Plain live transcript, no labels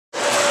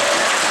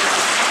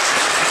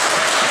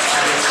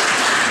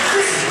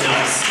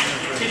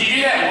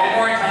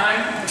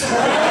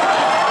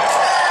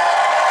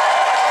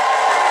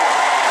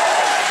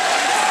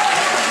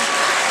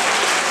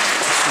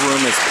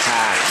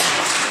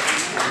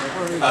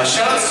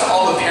Shoutouts to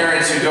all the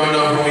parents who don't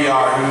know who we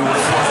are. There we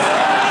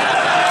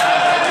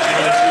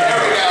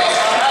go.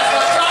 That's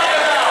what I'm talking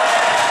about.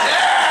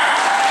 Yeah.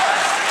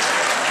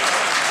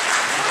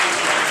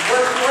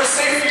 We're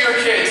safe for your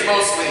kids,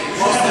 mostly.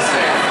 Mostly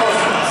safe.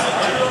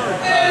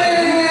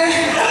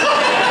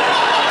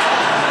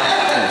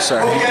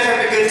 Sorry. Hope you guys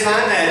having a good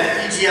time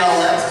at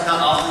EGLX. It's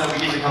not often that we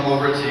get to come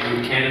over to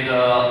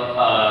Canada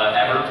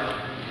ever.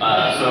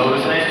 So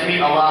it's nice to meet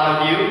a lot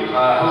of you.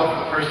 Hello for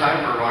the first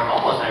time for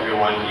almost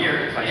everyone here.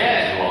 It's nice to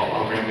meet you all.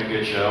 Hope you're having a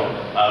good show.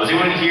 Was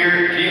anyone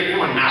here?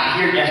 Anyone not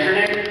here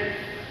yesterday?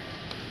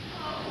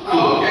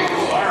 Oh, okay,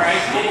 cool. All right.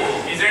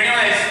 Is there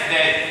anyone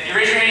that you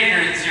raise your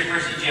hand if it's your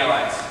first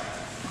EGLX?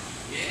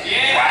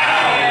 Yeah.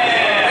 Wow.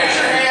 Yeah. Raise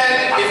your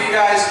hand if you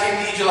guys came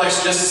to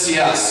EGLX just to see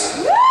us.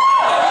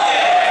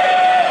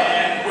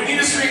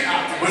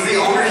 Was the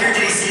owner here?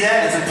 Did he see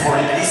that? It's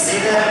important. Did he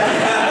see that?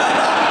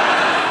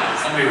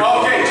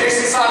 Okay,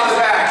 Jason's on the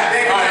back.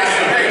 Thank you,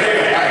 Jason. Thank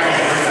you.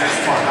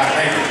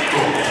 Thank you.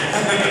 Cool.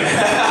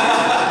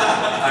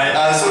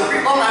 Alright, so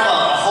we don't have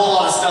a whole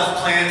lot of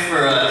stuff planned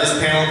for this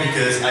panel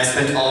because I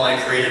spent all my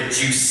creative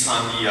juice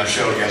on the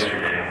show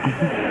yesterday.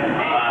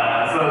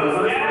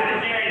 So this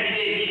person here,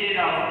 he did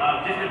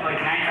just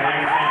like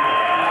 95%.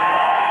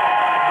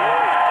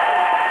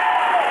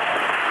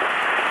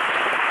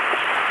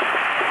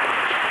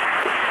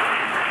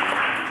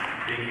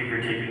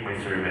 Taking my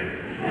survey.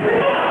 Did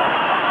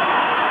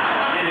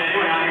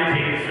anyone out here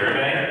take the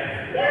survey?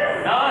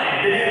 Yes. None.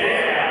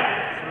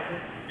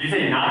 Did you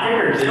say not take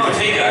or? No,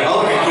 take it.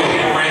 Oh, okay, cool.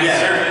 Yeah.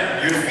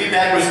 Survey. Your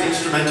feedback was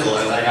instrumental,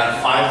 and I got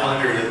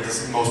 500 of the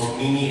most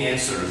meany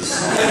answers.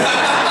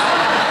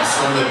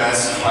 Some of the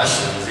best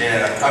questions,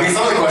 yeah. I mean,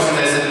 some of the questions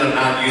I just ended up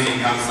not using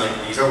comments like,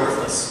 these are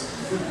worthless.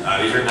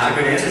 These are not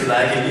good answers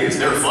that I can use.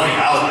 They were funny,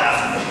 I was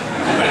laughing.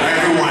 But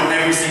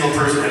every single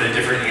person had a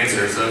different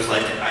answer, so it's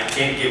like, I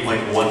can't give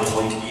like 1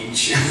 point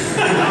each.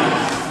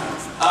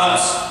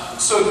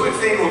 So a quick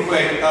thing real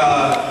quick.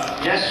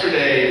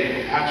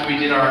 Yesterday, after we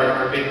did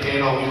our big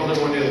panel, we told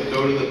everyone to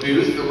go to the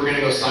booth that we're going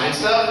to go sign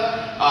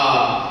stuff.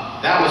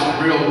 That was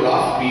real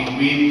rough. We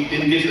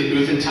didn't get to the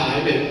booth in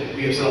time, and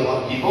we upset a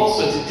lot of people.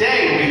 So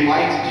today, what we'd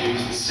like to do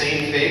is the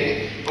same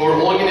thing, but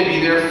we're only going to be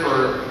there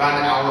for about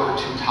an hour or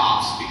two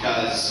tops,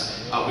 because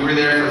we were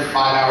there for 5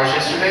 hours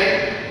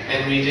yesterday,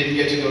 and we didn't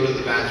get to go to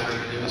the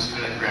bathroom, and it was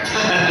kind of crappy.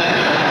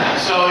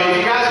 So if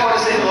you guys want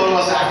to say hello to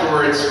us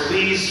afterwards,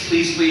 please,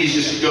 please, please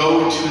just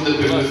go to the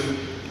booth.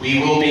 We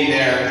will be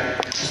there.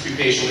 Just be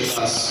patient with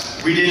us.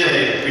 We did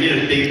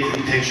a big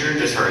group picture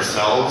just for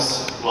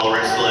ourselves while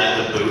we're still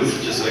at the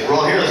booth. Just like, we're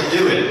all here, let's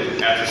do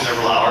it. After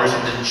several hours,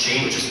 and then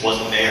Shane just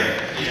wasn't there.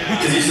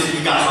 Because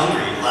he got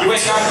hungry. He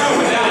went to our room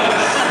without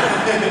us.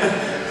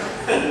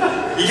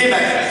 He came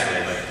back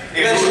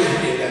eventually, but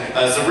anyway,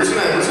 so we're just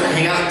gonna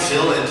hang out and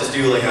chill and just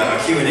do like a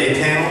Q&A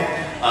panel.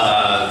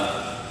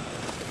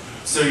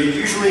 So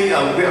usually we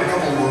have a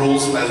couple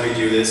rules as we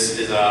do this.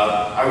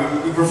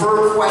 We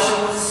prefer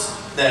questions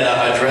that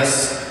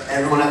address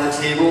everyone at the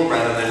table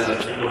rather than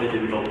a single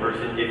individual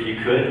person, if you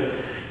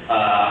could.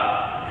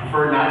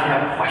 Prefer not to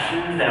have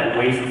questions that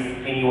waste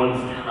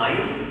anyone's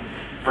time.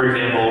 For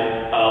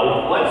example,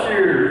 what's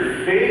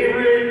your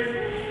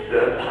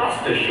favorite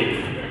pasta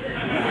shape?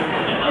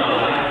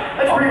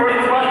 That's a pretty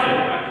worthless question.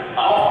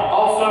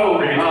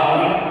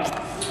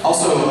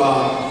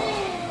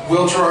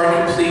 Will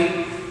Gerard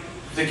complete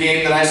the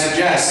game that I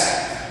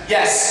suggest?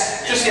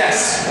 Yes. Just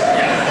yes.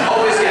 Yeah.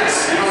 Always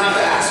yes. You don't have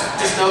to ask.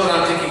 Just know that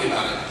I'm thinking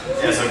about it.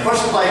 Yeah, so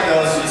questions like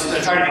those, just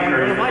try to be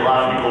courteous. A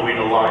lot of people wait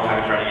a long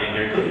time trying to get in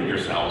here, including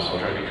yourselves, so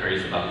try to be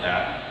courteous about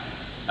that.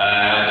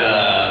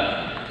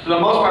 And for the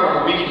most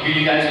part, we can hear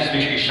you guys, just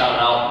make sure you shout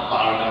it out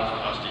loud enough for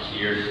us to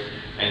hear.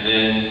 And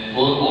then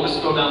we'll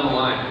just go down the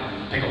line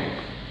and pick them.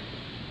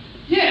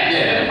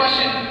 Yeah.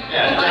 Question.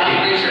 Yeah.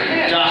 Raise your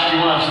hand. Josh, do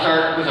you want to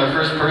start with our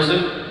first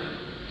person?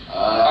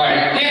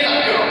 Alright, hands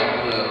up, go!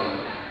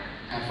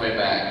 Halfway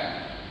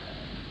back.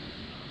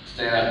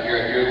 Stand up.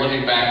 You're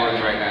looking backwards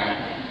right now.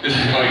 This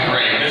is going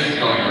great. This is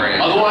going great.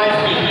 Otherwise,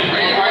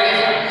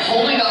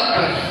 holding up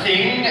a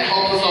thing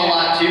helps us a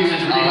lot too,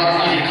 because it's really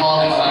hard to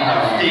call it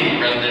a thing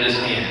rather than just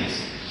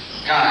hands.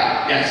 Got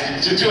it.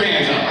 Yes. Two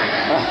hands up right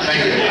now. Thank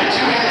you. 2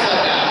 hands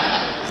up now.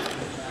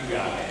 You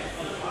got it.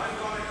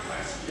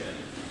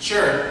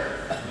 Sure.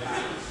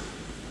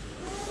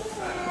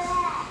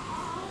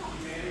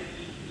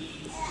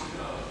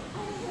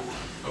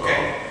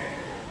 Okay.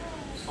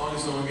 As long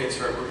as no one gets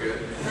hurt, we're good.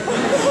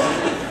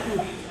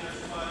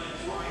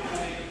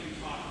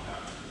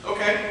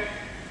 Okay.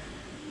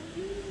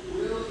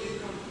 Will you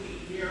complete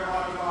Nier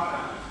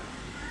Automata?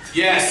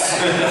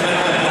 Yes.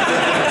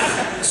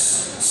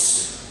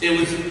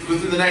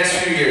 Within the next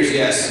few years,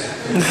 yes.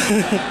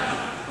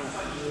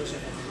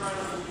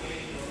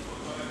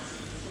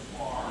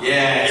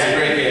 Yeah, it's a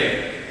great game.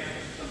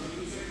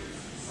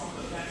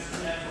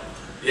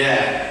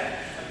 Yeah.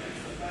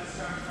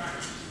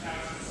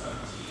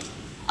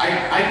 I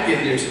can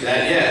get into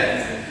that, yeah.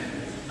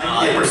 I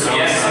like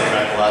Persona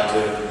soundtrack a lot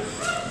too.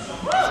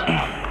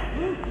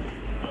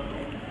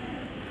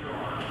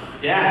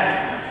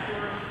 Yeah.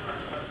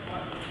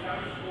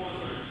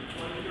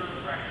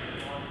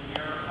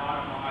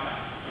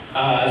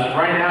 As of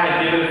right now,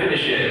 I'd give it a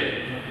finish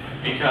it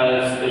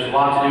because there's a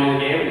lot to do in the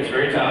game and it's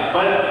very tough.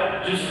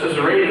 But just as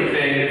a rating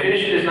thing,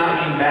 finish it does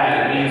not mean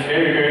bad. It means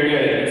very, very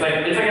good. It's like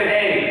an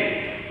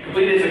A.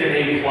 Completed is like an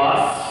A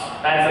plus.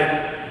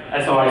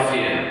 That's how I see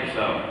it.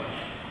 So.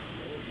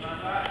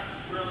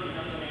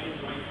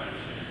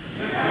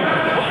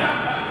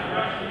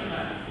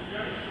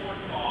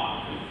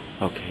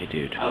 Okay,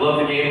 dude. I love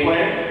the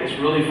gameplay. It's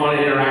really fun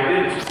and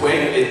interactive. It's quick.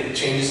 It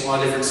changes a lot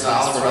of different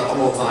styles throughout the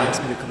whole time.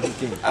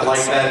 I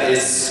like that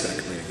it's.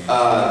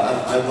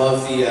 I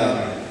love the.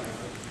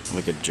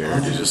 Look at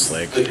Jared, who's just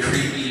like. The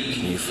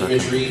creepy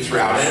imagery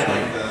throughout it.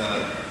 Like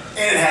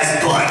And it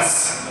has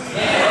butts. I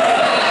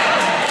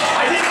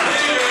didn't.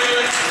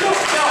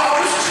 No, I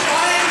was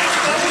trying.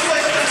 That was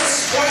like that's a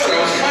spoiler.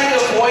 I was trying to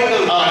avoid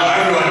the.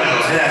 Everyone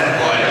knows it has a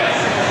butt.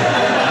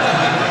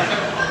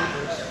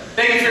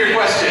 Thank you for your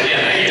question.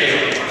 Yeah, thank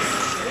you.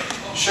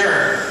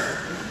 Sure.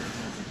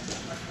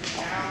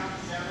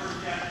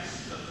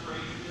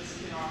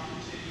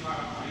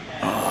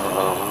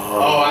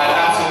 Oh,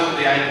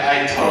 absolutely.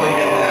 I totally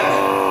get that.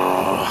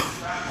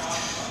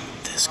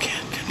 This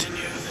can't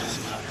continue.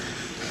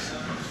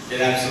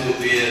 It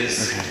absolutely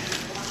is.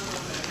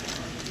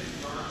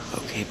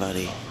 Okay,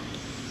 buddy.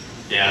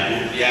 Yeah.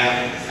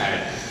 All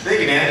right. Thank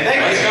you, man.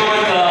 Let's go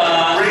with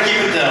We're gonna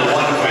keep it to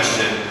one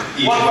question.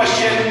 Each. one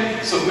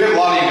question. So we have a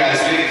lot of you guys.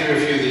 We get through a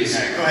few of these.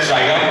 Go ahead. Should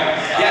I go?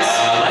 Yes.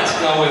 Let's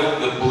go with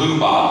the blue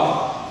bottle.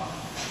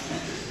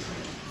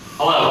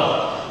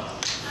 Hello.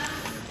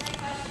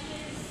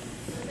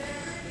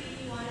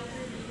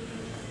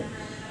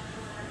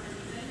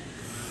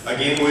 A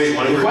game we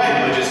wanted to review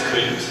but just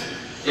couldn't.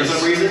 For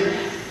some reason?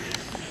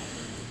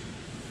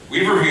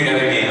 We've reviewed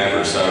every game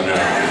ever, so no.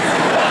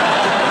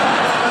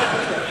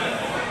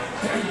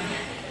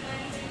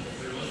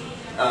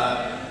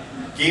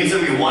 Games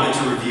that we wanted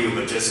to review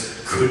but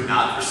just could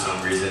not for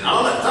some reason. I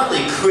don't know, not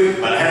really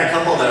couldn't, but I had a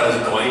couple that I was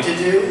going to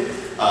do,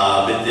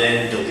 but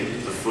then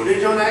deleted the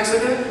footage on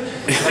accident.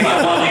 Like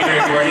one thing we're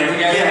recording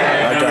together?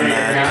 Yeah, I've done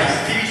that.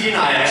 PBG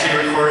and I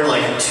actually recorded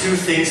like 2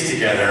 things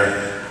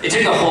together. It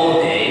took a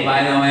whole day,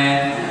 by the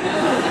way.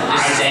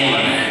 Just saying.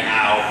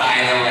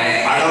 By the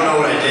way. I don't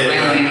know what I did.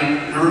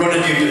 We were going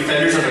to do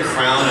Defenders of the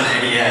Crown on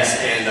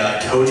NES and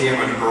Toe Jam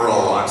and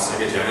Earl on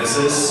Sega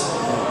Genesis.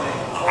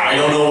 I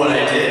don't know what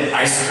I did.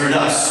 I screwed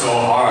up so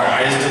hard.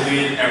 I just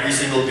deleted every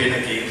single bit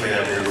of gameplay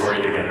that we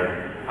recorded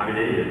together. I'm an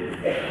idiot.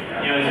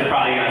 You know, it's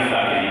probably gonna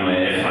suck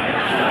anyway. It's fine.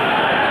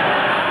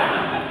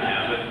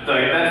 Yeah, but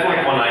that's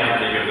like one I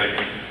can think of that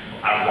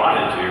I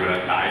wanted to,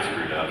 but I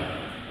screwed up.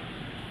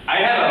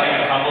 I have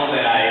like a couple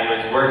that I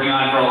was working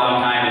on for a long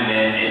time and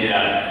then ended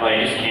up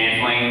like just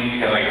canceling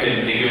because I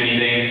couldn't think of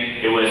anything.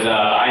 It was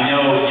I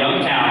know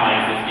Youngtown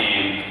likes this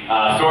game,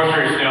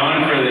 Sorcerer's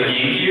Stone for the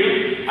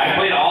GameCube. I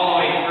played all the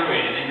way through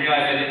it and then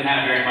realized I didn't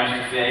have very much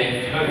to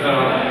say, so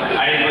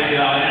I didn't look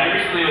it up. And I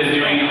recently was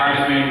doing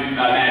Harvest Moon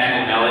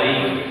Magical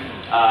Melody.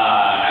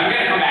 I'm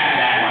gonna come back to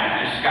that one.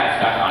 I just got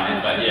stuck on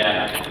it, but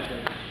yeah.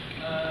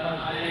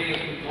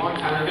 A long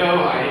time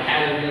ago, I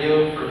had a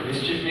video for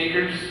Mischief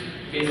Makers,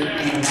 basically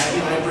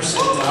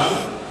 99% done,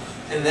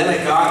 and then I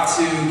got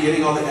to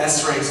getting all the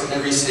S ranks on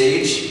every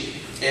stage,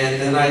 and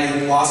then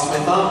I lost my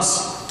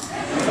thumbs.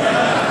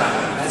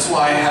 That's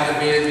why I haven't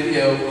made a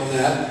video on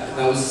that, and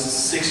that was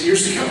 6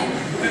 years ago.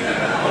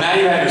 Well, now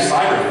you have your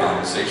cyber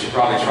phone, so you should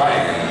probably try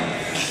again.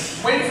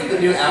 Waiting for the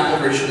new Apple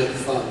version of the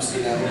thumbs,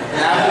 you know.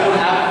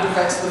 Apple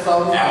perfects the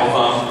thumb. Apple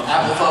thumb.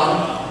 Apple thumb.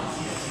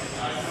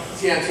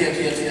 TM.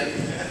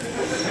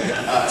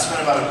 I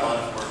spent about a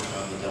month working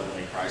on the Devil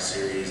May Cry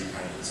series and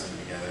trying to put something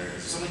together.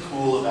 There's something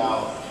cool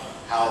about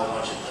how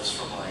much it lifts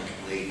from like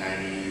late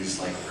 90s,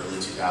 like early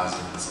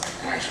 2000s,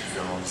 like action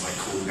films, like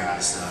cool guy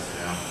stuff,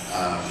 you know.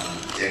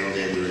 Daniel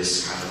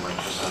Day-Lewis kind of like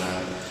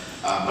persona.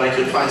 But I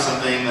couldn't find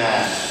something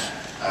that,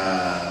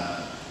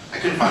 I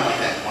couldn't find like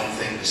that one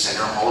thing to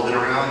center all of it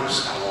around,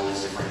 just kind of all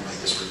these different like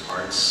disparate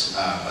parts.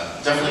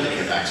 But definitely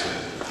gonna get back to it.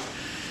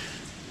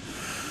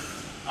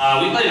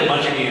 We played a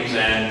bunch of games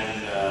and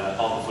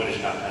all the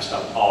footage got messed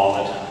up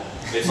all the time.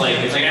 It's like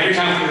every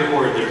time we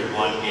record, there's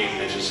one game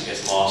that just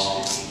gets lost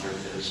in ether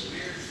because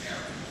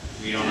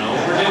we don't know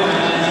what we're doing.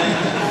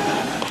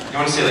 You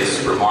want to say like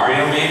Super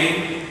Mario,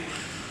 maybe?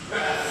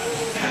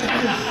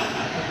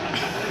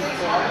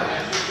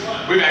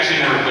 We've actually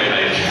never played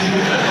that game.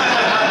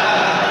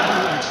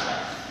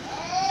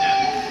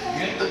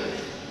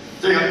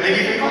 There you go. Thank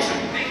you for your question.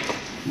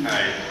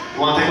 Alright. You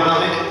want to take one out,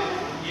 Nick?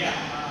 Yeah.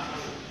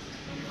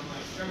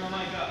 Turn my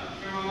mic up.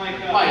 Turn my mic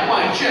up.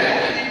 Mike, check.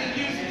 I need the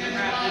music in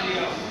that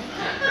video.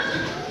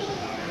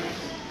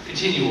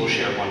 Continue, we'll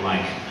share one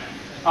mic.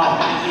 Oh,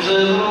 there's a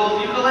little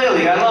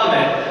ukulele, I love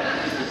it.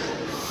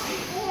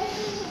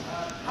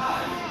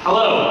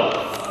 Hello.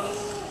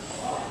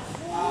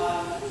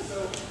 So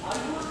I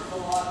work a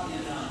lot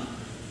in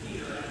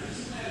theater, and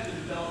recently I've been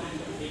developing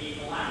a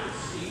elaborate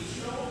stage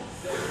show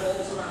that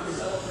revolves around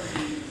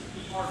celebrating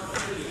the art of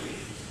video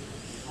games.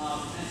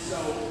 And so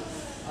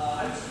I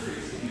was curious.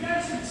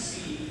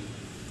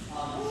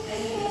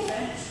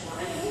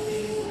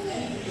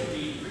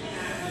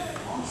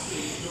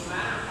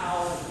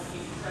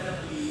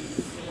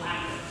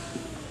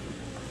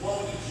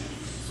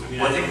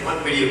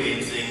 video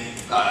game thing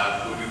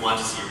would we want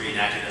to see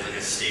reenacted as like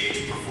a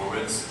stage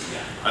performance?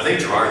 I think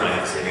Gerard might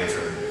have the same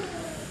answer.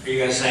 What are you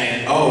guys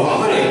saying? Oh,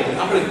 I'm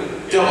gonna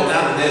double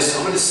down on this.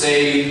 I'm gonna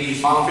say the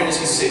Final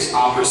Fantasy VI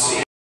opera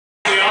scene.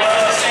 We all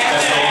said the same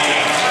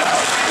thing.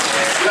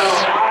 So,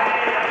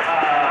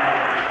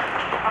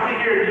 how many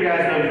here do you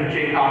guys know who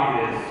Jake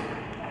Hoffman is?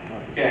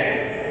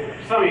 Okay,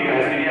 some of you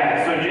guys do,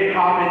 yeah. So Jake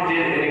Hoffman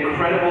did an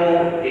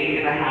incredible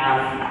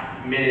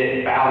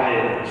 8.5-minute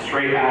ballad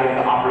straight out of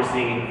the opera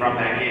scene from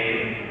that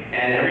game.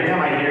 And every time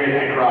I hear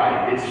it, I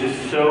cry. It's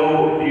just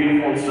so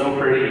beautiful and so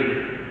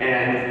pretty.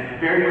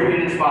 And very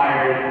Queen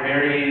inspired,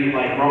 very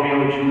like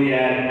Romeo and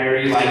Juliet,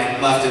 very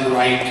like left and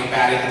right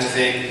combating kind of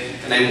thing.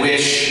 And I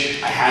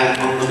wish I had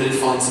unlimited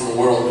funds in the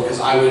world because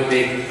I would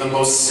make the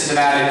most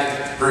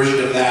cinematic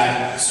version of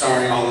that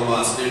starring all of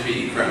us. It would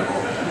be incredible.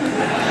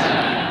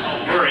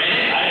 You're in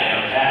it? I didn't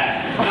know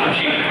that. I'm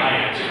cheating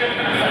right.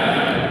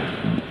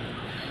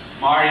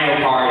 Mario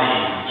Party.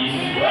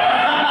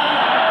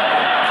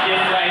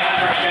 Just like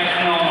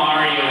professional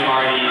Mario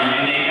Party,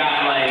 and they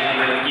got like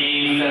the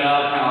game set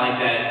up, kind of like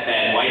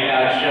that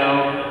Wipeout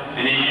show,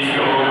 and then you just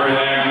go over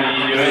there and then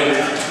you do it.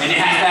 And you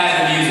have to have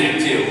the music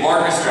too,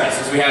 orchestra,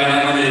 since we have an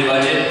unlimited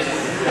budget.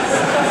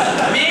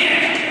 Man,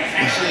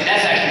 actually, that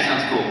actually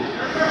sounds cool.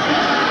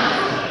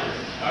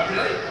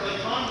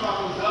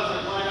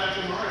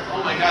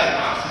 Oh my god.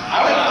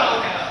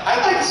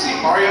 I'd like to see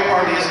Mario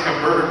Party as like a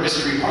murder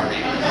mystery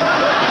party.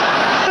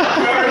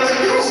 Whoever doesn't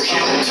kill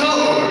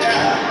Toad.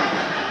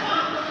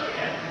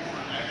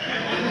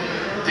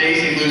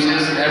 Daisy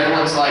loses and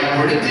everyone's like,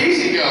 where did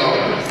Daisy go?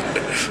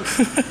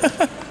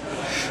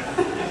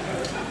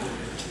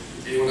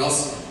 Anyone else?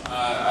 I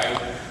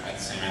had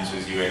the same answer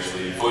as you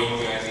actually. Before you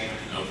guys even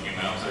came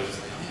out, so I was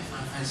just like, oh yeah,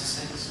 Final Fantasy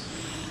VI.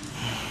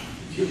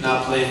 If you have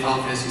not played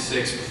Final Fantasy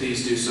VI, please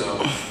do so.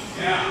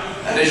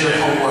 That is your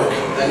homework.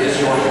 That is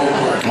your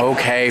homework.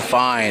 Okay,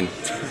 fine.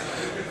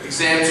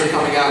 Exams are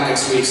coming out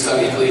next week.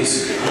 Study,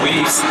 please.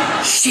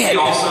 Shit. We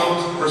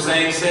also were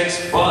saying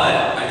 6,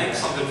 but I think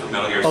something from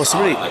Metal Gear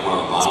Solid, like one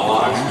of the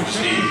monologues, we just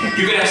need,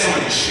 you could have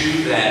someone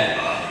chew that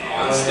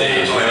on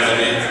stage, you know what I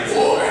mean?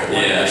 Or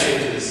yeah.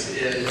 Changes.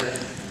 Yeah.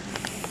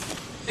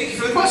 Thank you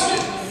for the question.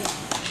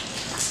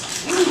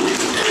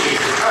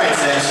 All right,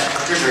 Sash,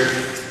 your turn.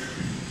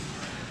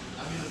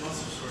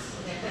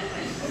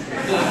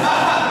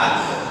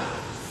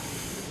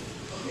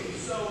 Okay,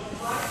 so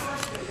my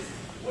question is,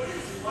 what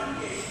is one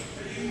game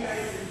that you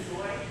guys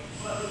enjoy,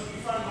 but you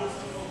find most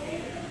people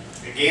hate it?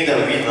 A game that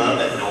we love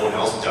that no one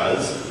else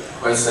does.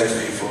 Quest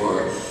Section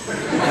 4.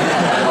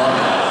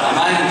 I'm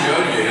not even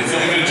joking, it's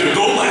only gonna do,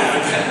 don't laugh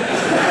at that.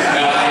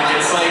 No, like,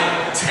 it's like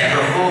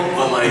terrible,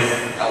 but like,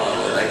 I love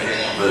it, I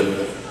can't, but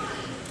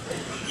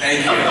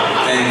thank you.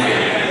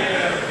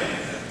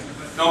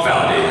 Don't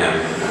validate him.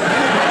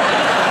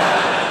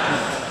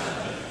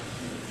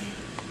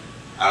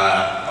 I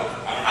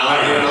don't know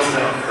if anyone else has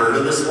ever heard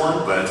of this one,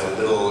 but it's a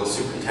little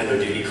Super Nintendo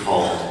duty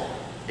called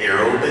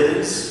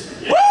Aerobiz.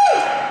 Woo!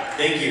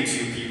 Thank you,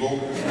 2 people.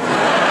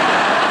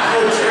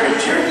 Oh,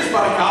 Jared just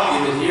bought a copy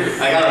of it here.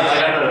 I got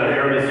the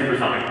Aerobiz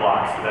Supersonic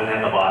box. It doesn't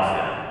have the boss in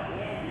it.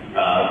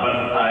 But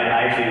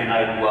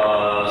I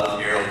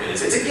love Aerobiz.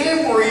 It's a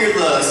game where you're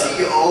the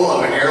CEO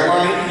of an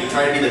airline and you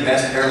try to be the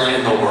best airline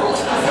in the world.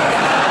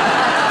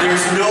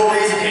 There's no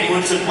reason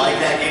anyone should like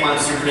that game on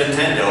Super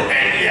Nintendo,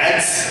 and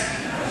yet,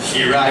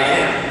 here I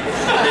am.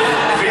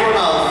 If anyone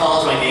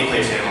follows my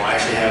gameplay channel, I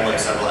actually have like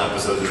several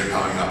episodes of it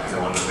coming up because I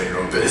want to play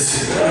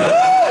Aerobiz.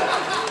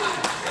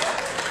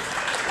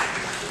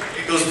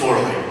 It goes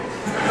poorly.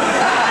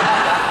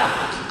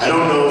 I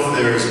don't know if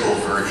there's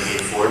over a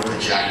name for it, but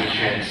Jackie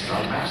Chan's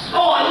Zeromaster.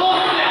 Oh, I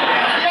love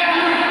that!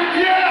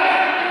 Yeah!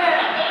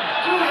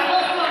 Dude, I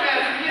love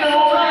Zeromaster. You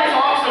know, everyone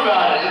talks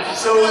about it. It's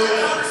So the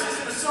cover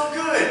system is so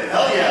good.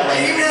 Hell yeah!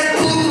 Like even has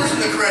bloopers in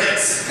the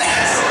credits.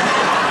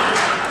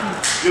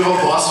 You have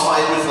a boss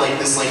fight with like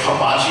this like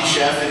hibachi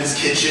chef in his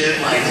kitchen.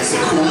 Like it's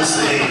the coolest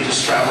thing. You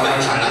just travel around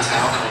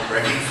Chinatown like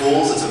wrecking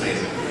fools. It's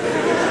amazing.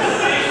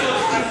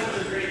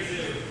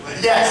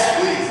 Yes,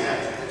 please. Yeah.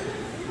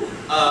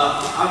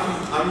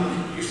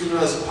 I'm usually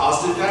known as a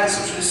positive guy, so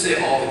I'm just gonna say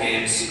all the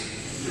games.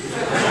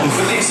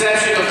 With the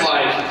exception of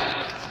like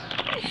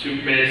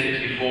Superman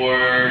 64,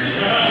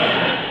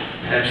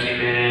 Pepsi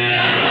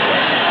Man,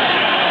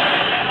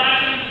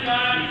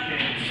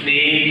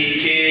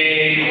 Sneak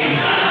King,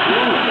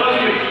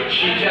 those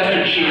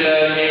Chester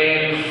Cheetah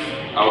games.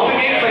 All the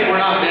games like were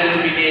not meant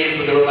to be games,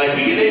 but they were like,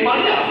 we can make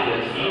money off of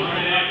this.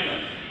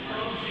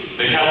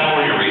 the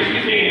California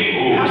racing game.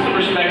 Ooh. Have some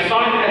respect.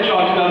 Sonic the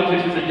Hedgehog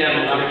 2006 is a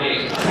demo, not a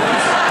game. It's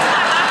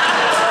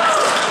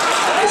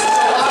a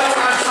lot of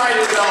time trying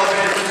to develop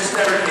it, but it just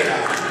never came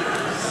out.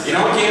 You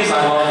know what games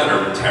I love that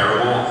are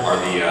terrible are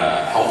the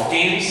health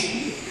games,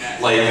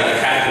 like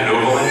Captain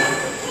Overland.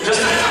 Just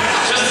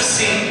to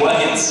see what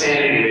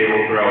insanity they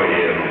will throw at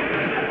you.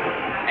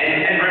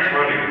 And Rex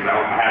Running, because I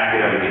have to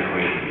get everything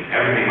clean.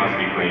 Everything must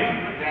be clean.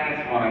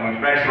 That's one I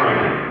went Rex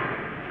Running.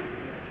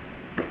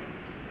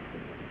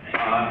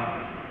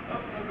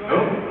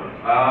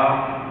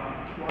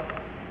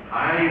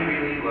 I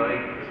really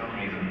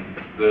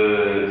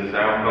the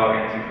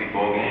Southpaw N64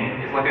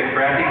 game. It's like a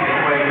crafty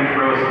game where you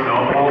throw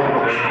snowballs and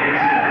turkeys.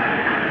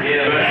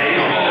 Yeah, but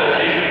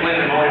I used to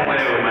play the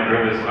multiplayer with my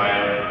brothers, so I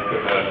have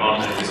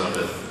fun memories of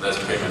it. That's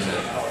pretty much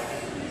it.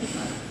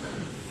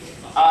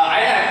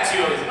 I have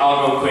two.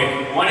 I'll go quick.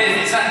 One is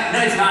it's not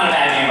a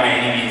bad game by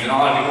any means, and a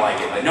lot of people like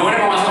it. But no one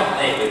ever wants to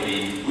play it with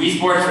me. Wii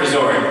Sports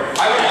Resort.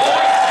 I would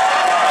always.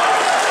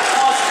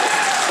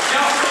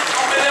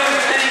 I'll play that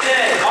with any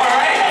day. All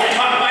right.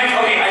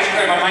 Okay, I should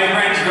clarify. My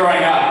friends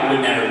growing up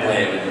would never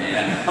play it with me.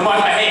 I'm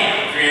like,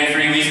 hey,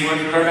 3-on-3 Wii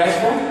Sports Resort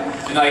basketball,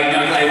 and like,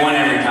 no, I won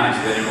every time,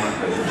 so they didn't want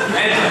to play with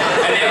me.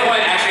 And the other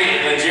one,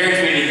 actually,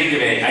 Jared's made me think of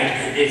it.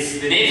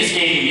 It's the name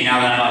escaping me now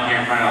that I'm up here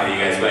in front of all you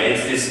guys, but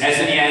it's this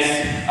SNES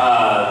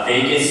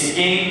Vegas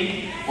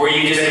game where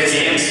you just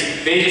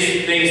Vegas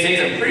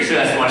things. I'm pretty sure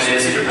that's what it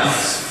is. Secret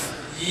Palace.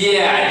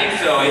 Yeah, I think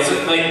so. It's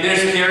like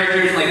there's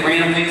characters, like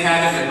random things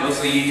happen, but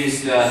mostly you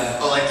just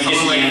like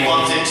someone like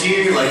bumps into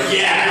you, you're like,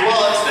 yeah,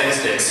 well, it's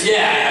Vegas sticks.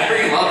 Yeah, I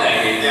freaking love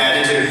that game. Yeah,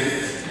 I did too.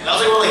 That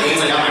was like one of the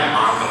games I got my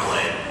mom to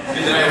play,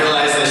 and then I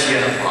realized that she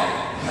had a problem.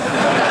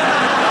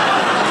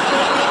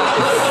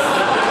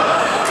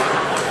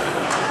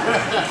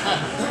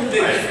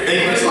 Thank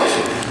you for this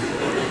question.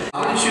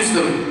 I'm gonna choose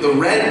the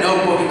red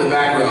notebook in the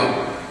back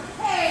row.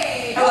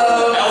 Hey!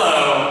 Hello!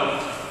 Hello!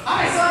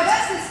 Hi. So I've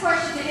asked this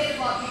question to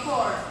Hitblock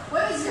before.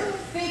 What is your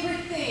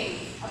favorite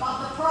thing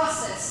about the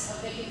process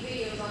of making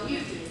videos on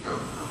YouTube?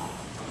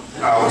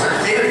 What's our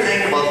favorite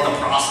thing about the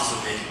process of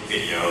making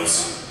videos?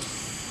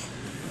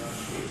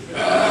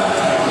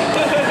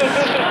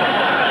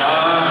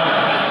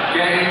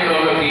 Getting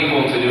other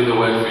people to do the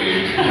web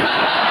feed.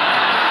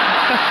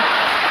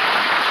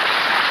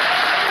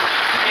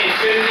 It's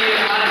good for the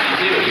economy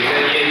too,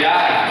 because you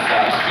die and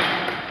stuff.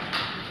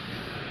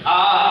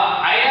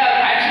 I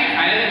actually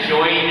kind of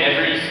enjoyed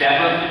every step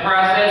of the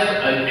process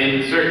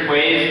in certain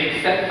ways,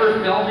 except for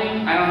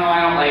filming. I don't know, I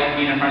don't like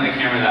being in front of the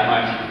camera that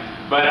much.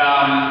 But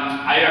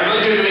I really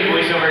enjoy doing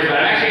voiceovers, but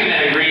I'm actually going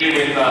to agree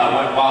with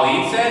what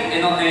Waleed said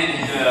in the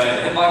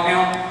Hitblock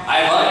panel.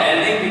 I love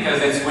editing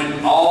because it's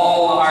when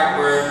all the hard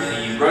work,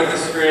 you wrote the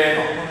script,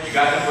 you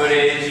got the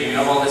footage, you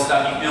know all this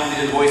stuff, you can only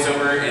do the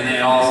voiceover, and then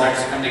it all starts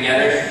to come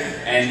together.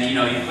 And you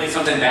know, you play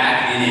something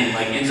back and it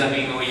like ends up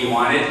being the way you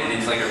want it, and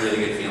it's like a really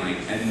good feeling.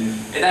 And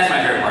that's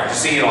my favorite part,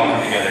 just seeing it all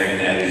come together in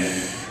the editing.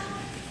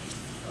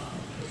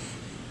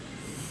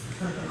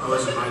 Oh,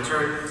 is it my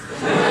turn?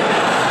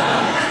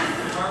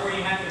 Part where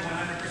you have to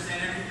 100%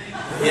 everything?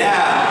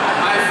 Yeah,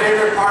 my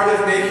favorite part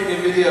of making a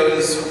video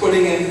is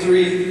putting in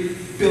 3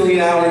 billion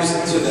hours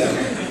into them.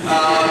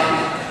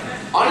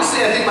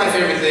 Honestly, I think my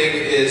favorite thing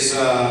is,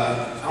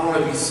 I don't want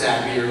to be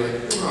sappy or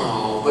like,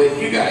 oh, but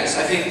you guys,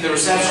 I think the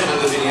reception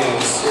of the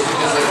videos is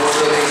because like we're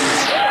really...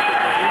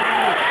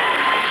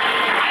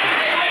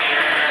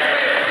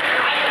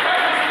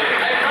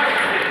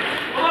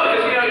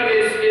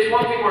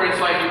 One thing where it's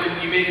like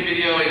you make a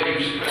video and you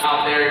just put it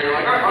out there and you're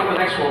like, all right, on to the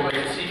next one, but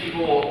to see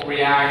people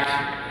react,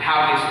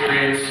 have an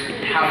experience,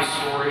 have a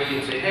story,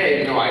 and say,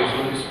 hey, you know, I was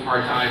going through some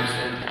hard times,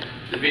 and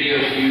the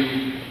video that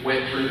you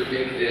went through to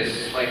make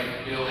this, like,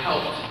 you know,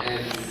 helped.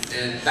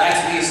 And that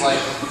to me is like,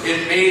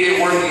 it made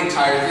it worth the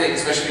entire thing,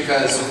 especially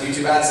because with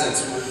YouTube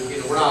AdSense,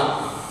 we're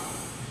not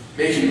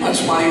making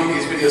much money with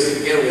these videos to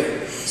begin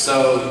with.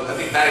 So I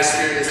think that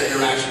experience, that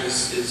interaction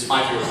is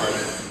my favorite part of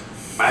it.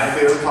 My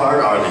favorite part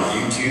are the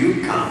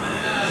YouTube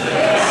comments.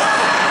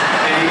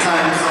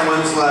 Anytime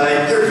someone's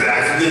like, you're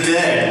back from the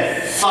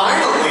dead.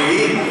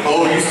 Finally!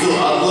 Oh, you still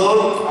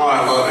upload? Oh,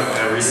 I love it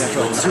every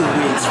single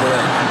time.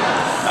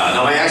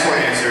 No, my actual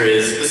answer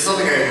is, this is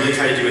something I really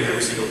try to do with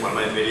every single one of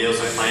my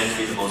videos. I find it to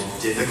be the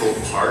most difficult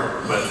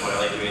part, but what I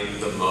like doing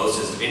the most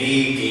is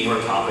any game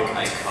or topic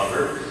I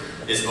cover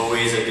is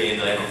always a game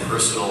that I have a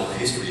personal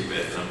history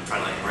with, and I'm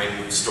trying to like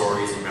bring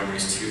stories and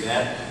memories to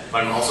that.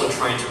 But I'm also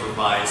trying to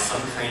provide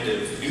some kind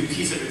of new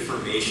piece of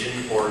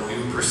information or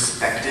new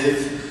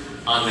perspective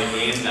on the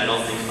game that I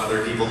don't think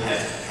other people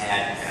have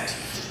had yet.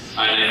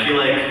 And I feel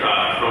like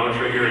Chrono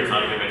Trigger and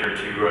Sonic Adventure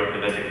 2 are the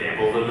best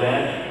examples of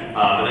that.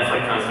 But that's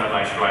like kind of stuff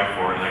I strive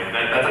for. And like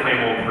that's like my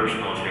own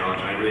personal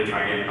challenge. I really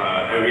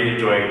I really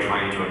enjoy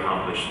trying to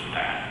accomplish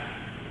that.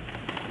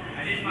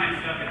 I did find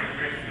stuff at the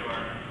thrift store.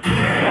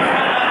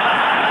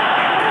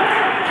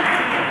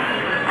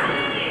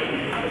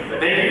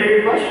 Thank you for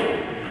your question.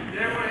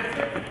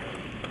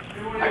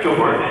 I go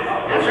for it.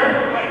 Yeah, sure.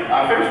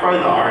 Favorite's probably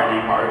the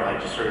R&D part, like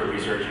just sort of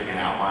researching and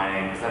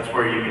outlining, because that's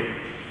where you can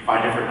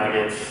find different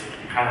nuggets,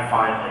 and kind of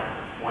find like the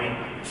point,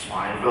 like the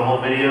spine for the whole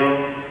video,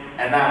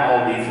 and that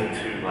all leads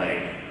into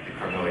like the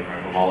creme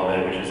of all of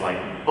it, which is like,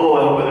 oh,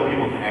 I hope other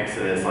people connect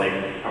to this. Like,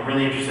 I'm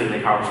really interested in the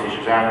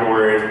conversations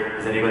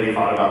afterwards. Has anybody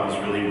thought about this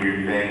really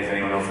weird thing? Is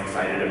anyone else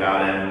excited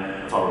about it?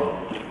 That's all.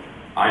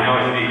 I know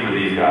I speak for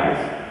these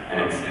guys, and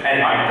I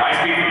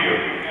speak for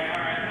you.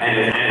 And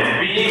it's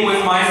being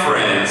with my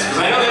friends, because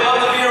I know they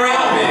love to be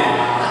around me.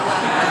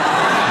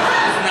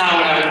 That's not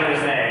what I was going to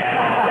say.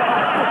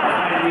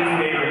 That's my least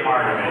favorite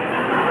part of it.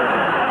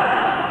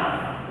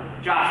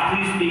 Josh,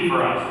 please speak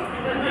for us.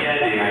 Yeah,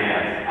 I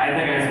guess. I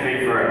think I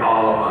speak for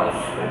all of us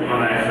when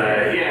I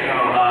say, yeah,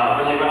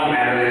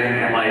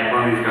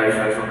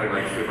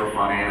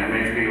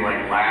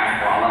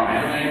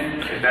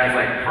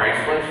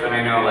 sports, and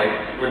I know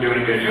like we're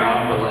doing a good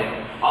job, but like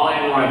all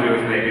I want to do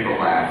is make people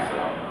laugh. So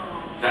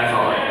that's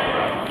all I care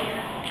about.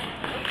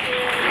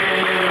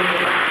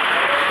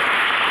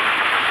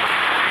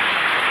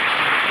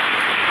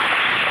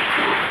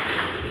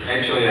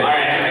 Actually,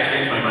 I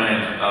changed my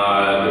mind.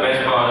 The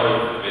best part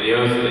of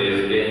videos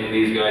is getting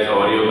these guys'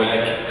 audio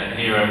back and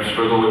hear them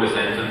struggle with a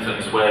sentence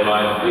and swear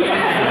violently. It's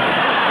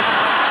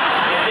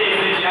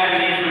the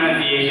Japanese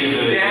pronunciation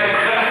of it. Yeah.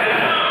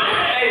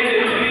 Hey,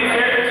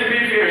 to be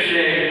fair,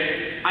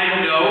 Shay,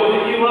 I know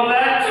that you love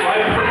that, so I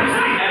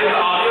purposely edit the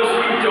audio so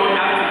you don't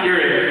have to hear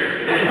it.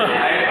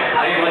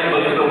 I like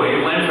look at the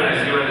wavelength and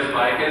I see where the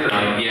spike is, and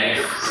I'm like,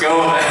 yes,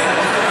 go with that.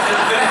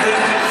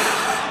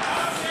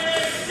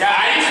 Yeah,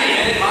 I usually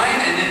edit mine,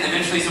 and then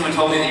eventually someone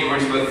told me that you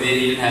weren't supposed to,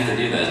 you didn't have to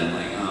do that. I'm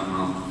like, oh,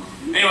 well.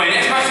 Anyway,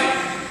 next question.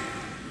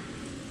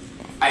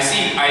 I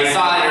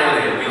saw it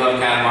earlier. We love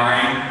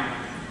Katamari.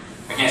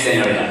 I can't say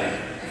no to that.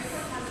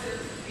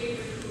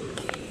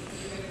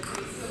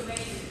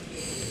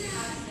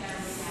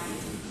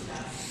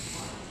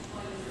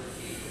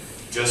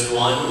 Just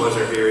one was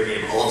our favorite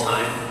game all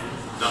time.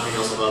 Nothing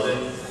else above it.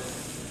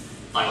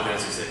 Final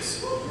Fantasy VI.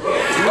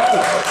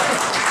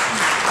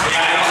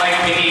 Yeah, I don't like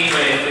picking,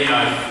 but if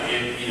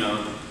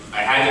I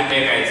had to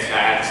pick, I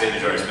had to say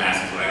Majora's Mask.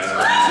 Is what I was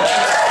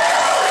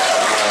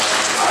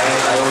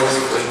I always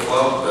click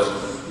well, but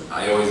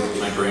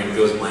my brain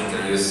goes blank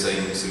and I just say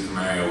Super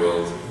Mario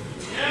World.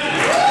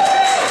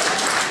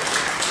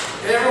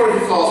 Everyone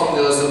who calls me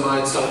knows that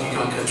mine's Donkey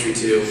Kong Country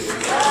 2.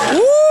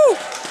 Woo!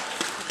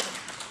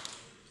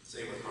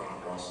 Same with Chrono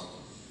Cross.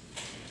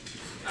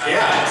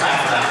 Yeah, time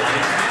for that,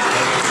 right?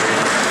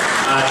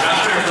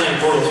 Josh and I are playing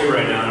Portal 2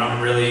 right now, and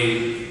I'm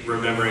really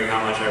remembering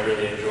how much I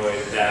really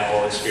enjoyed that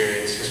whole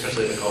experience,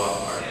 especially the co-op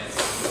part.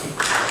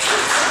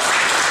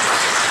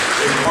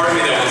 There's part of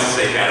me that wants to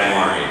say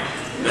Katamari.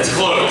 That's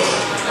close.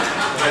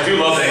 I do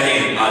love that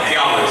game.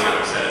 Diablo's gonna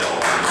upset it all.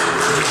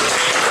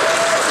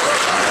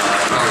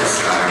 Probably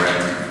Skyrim.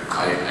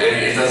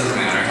 It doesn't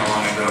matter how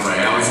long I've been away.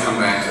 I always come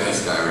back to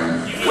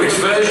Skyrim. Which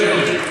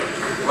version?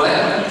 What?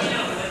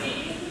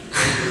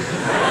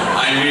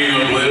 I mean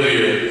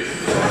Oblivion.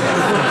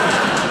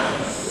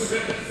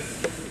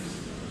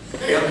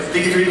 There you go.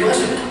 Thank you for your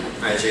question.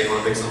 Alright, Jay, want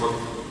to pick someone?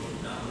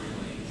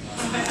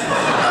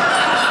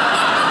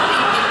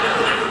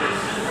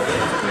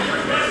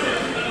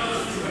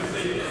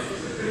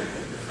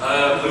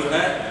 Blue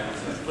hat.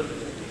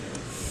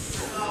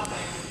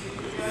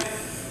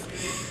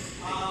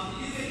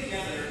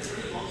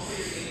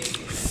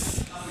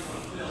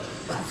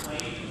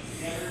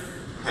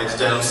 Hands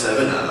down,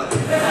 7 up. A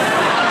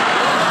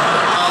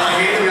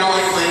game that we all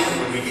like playing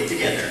when we get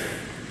together.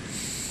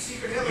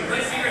 Secret Hitler. You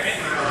play Secret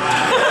Hitler.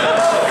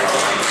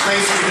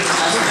 Playing Secret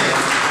Hitler.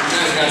 You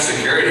guys got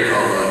security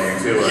called on you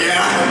too.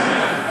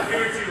 Yeah. You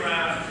were too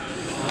loud.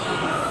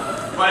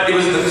 But it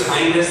was the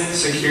kindest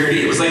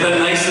security. It was like the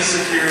nicest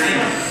security.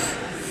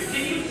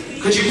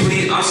 Could you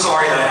please? I'm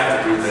sorry that I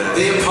have to do this.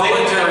 They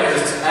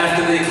apologized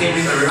after they came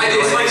in.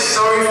 It's like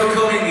sorry for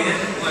coming in.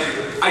 Like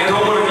I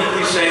don't want to be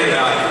cliche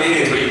about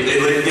Canadians, but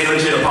they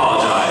legit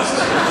apologized.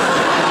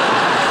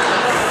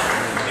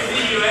 In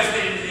the US,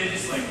 they're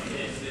just like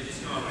kids. They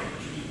just go like,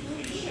 can you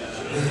please shut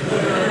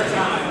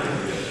up?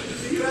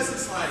 In the US,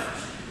 it's like,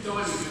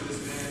 don't let me do this,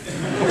 man.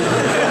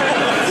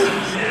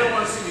 They don't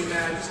want to see me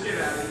mad. Just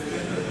get out of here.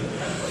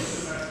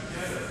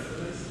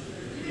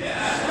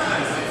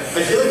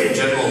 I feel like in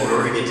general, when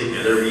we're get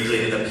together, we usually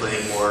end up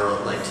playing more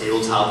like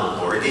tabletop or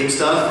board game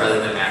stuff rather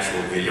than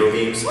actual video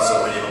games.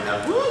 So when you don't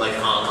have like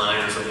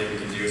online or something we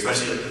can do,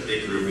 especially like the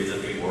big group, we end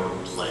up doing more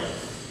like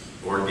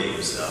board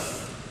game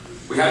stuff.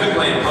 We have been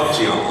playing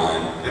PUBG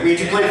online. I mean,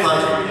 you play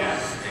PUBG, yeah.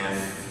 And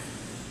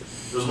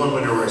there was one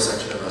winter where a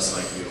section of us,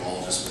 like, we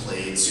all just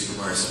played Super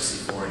Mario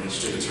 64 and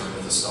each took a turn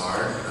with a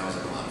star, and that was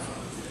like a lot of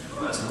fun.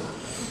 Well, that's cool.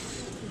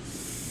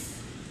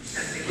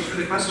 Thank you for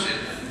the question.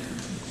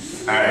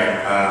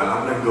 Alright,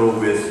 I'm gonna go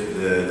with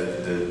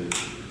the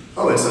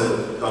oh, it's a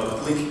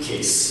link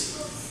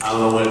case. I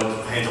don't know what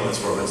handle it's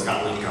for, but it's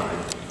got link on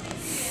it.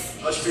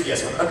 Oh, it's your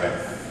 3DS one,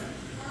 okay.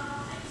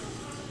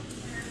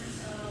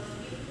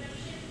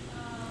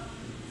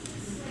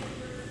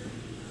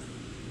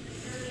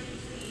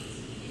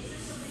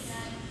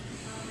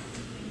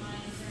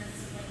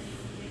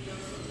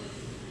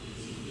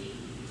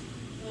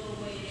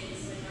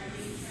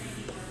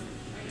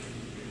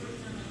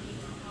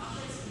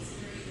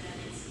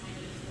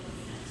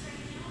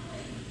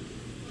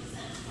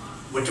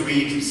 What do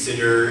we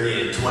consider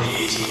in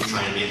 2018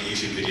 trying to make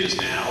YouTube videos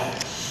now?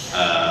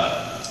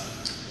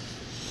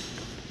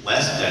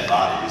 Less dead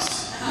bodies.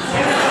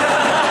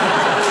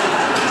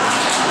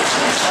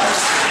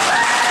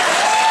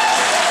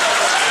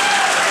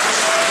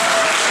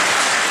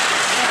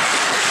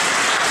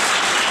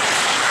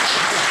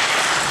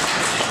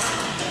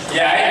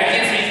 Yeah, I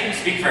can't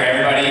speak for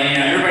everybody. You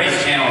know,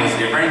 everybody's channel is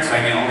different, so I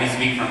can only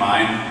speak for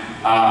mine.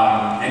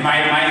 And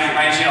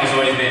my channel's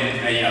always been,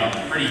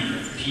 pretty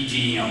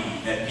PG,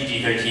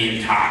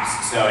 PG-13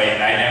 tops. So I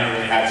never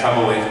really had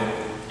trouble with,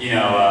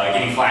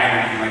 getting flagged or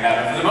anything like that.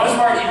 But for the most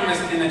part, even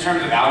in the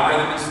terms of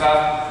algorithm and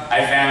stuff,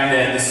 I found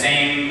that the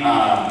same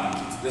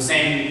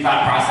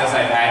thought process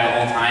I've had the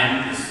whole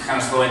time is kind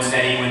of slow and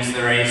steady wins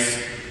the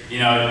race.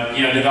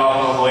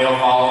 Develop a loyal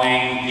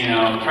following.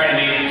 Try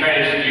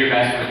to just do your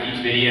best with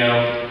each video.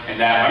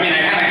 And I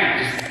kind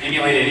of just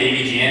emulated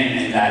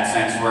AVGN in that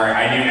sense, where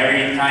I knew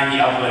every time he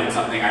uploaded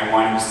something, I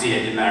wanted to see it,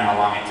 didn't matter how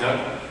long it took.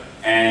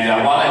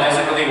 And while that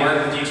doesn't really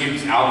work with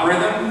YouTube's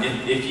algorithm,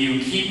 if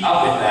you keep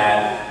up with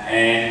that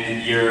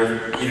and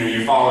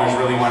your followers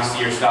really want to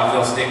see your stuff,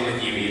 they'll stick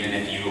with you even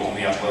if you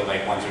only upload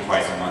like once or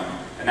twice a month.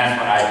 And that's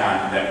what I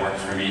found that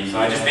works for me. So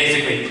I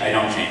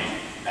don't change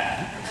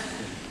that.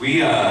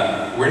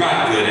 We're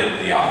not good at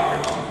the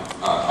algorithm.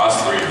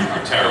 Us three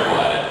are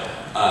terrible at it.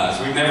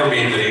 So we've never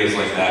made videos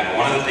like that. But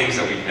one of the things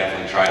that we've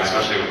definitely tried,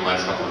 especially over the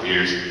last couple of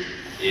years,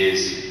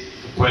 is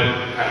to put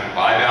kind of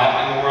vibe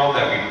out in the world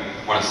that we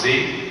want to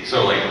see.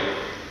 So like,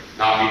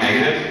 not be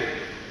negative.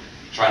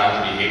 Try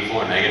not to be hateful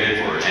or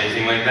negative or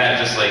anything like that.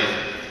 Just like,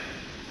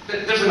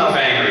 there's enough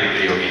angry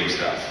video game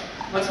stuff.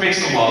 Let's make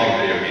some loving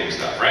video game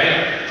stuff,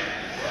 right?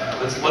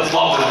 Let's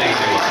love the things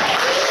we love.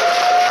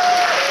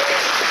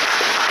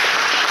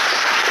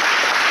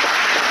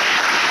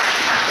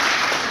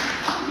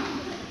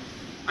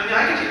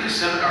 I could teach a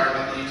seminar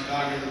about the YouTube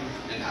algorithm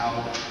and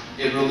how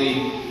it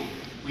really,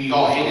 we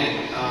all hate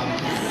it.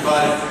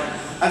 But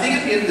I think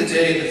at the end of the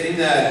day, the thing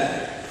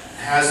that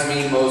has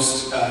me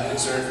most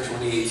concerned for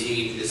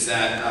 2018 is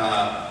that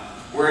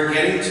we're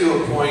getting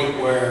to a point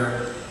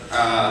where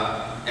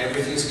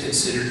everything's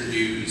considered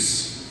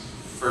news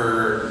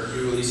for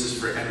new releases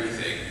for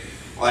everything.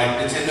 Like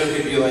Nintendo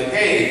could be like,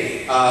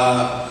 hey,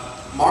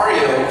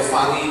 Mario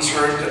finally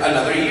turned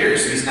another year,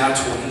 so he's now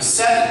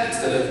 27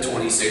 instead of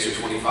 26 or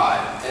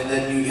 25. And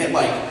then you hit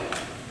like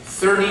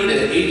 30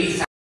 to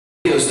 80,000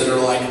 videos that are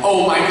like,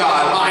 oh my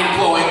god,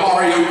 mind-blowing,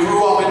 Mario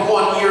grew up in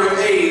 1 year of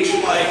age,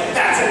 like,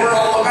 that's what we're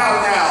all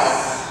about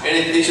now. And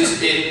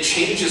it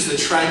changes the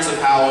trends of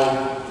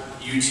how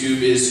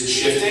YouTube is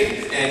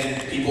shifting,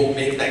 and people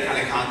make that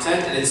kind of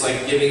content, and it's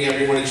like giving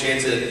everyone a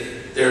chance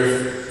at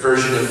their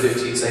version of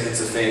 15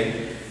 seconds of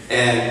fame.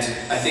 And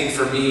I think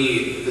for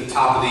me, the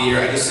top of the year,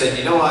 I just said,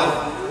 you know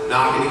what,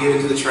 not going to give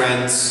into the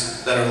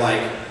trends that are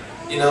like,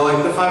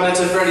 like the 5 Nights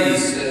at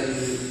Freddy's and,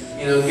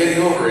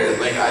 getting over it.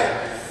 Like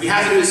we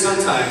have to do it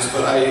sometimes,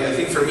 but I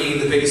think for me,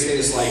 the biggest thing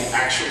is like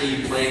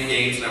actually playing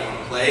games that I want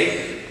to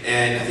play.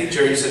 And I think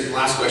Jerry said in the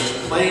last question,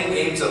 playing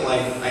games that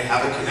like I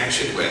have a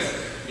connection with.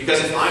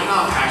 Because if I'm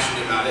not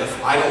passionate about it,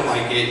 if I don't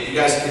like it, you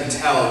guys can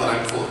tell that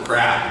I'm full of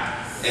crap.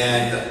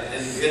 And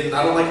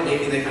I don't like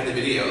making that kind of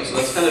video. So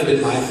that's kind of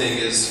been my thing,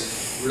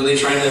 is really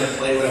trying to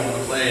play what I want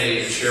to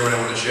play and share what I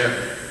want to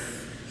share.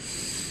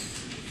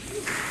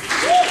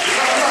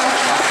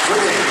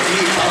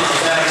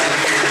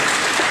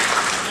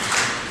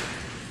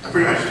 I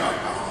pretty much talked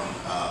about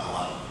a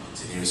lot of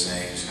what you were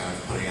saying, just kind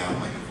of putting out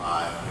like a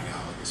vibe, putting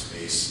out like a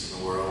space in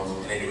the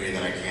world in any way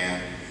that I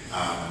can,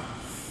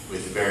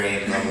 with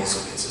varying levels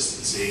of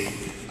consistency.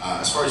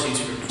 As far as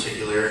YouTube in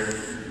particular,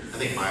 I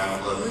think my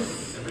outlook,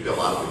 and maybe a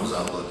lot of people's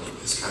outlook,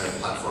 is kind of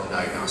platform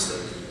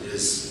diagnostic. It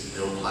is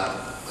no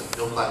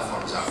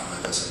platform is out for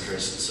my best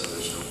interest, so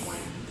there's no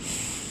point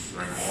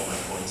running all my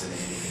points into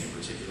anything in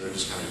particular.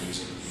 Just kind of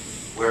using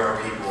where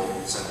are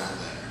people, send that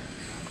there.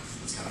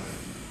 That's kind of it.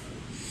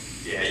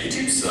 Yeah,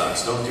 YouTube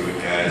sucks. Don't do it,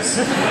 guys.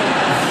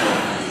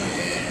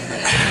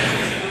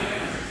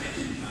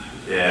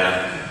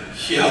 Yeah.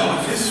 Yo,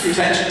 if this is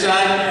retention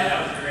time,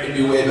 it'd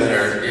be way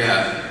better.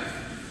 Yeah.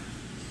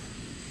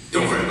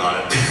 Don't worry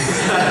about it.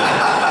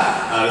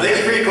 Thank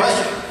you for your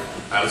question.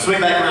 Let's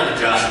swing back around to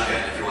Josh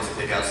again if he wants to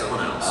pick out someone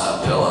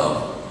else.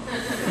 Pillow.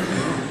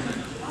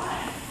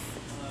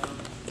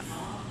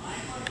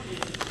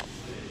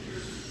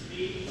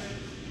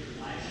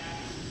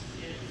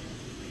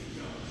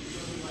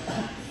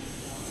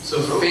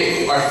 So for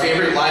me, our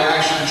favorite live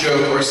action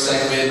joke or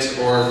segment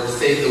or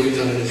thing that we've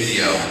done in a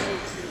video.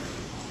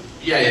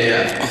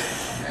 Yeah.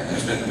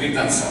 Man, we've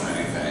done so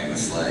many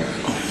things, like,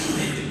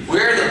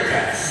 we're the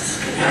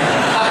best.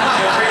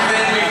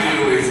 Everything we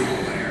do is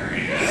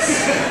hilarious.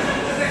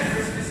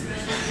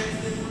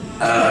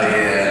 Oh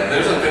yeah,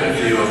 there's been a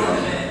few of them.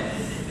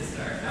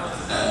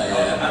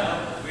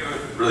 We have a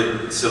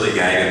really silly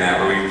gag in that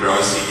where we throw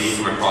a CD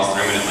from across the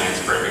room and it lands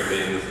perfectly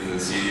in the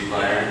CD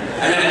player.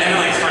 And then it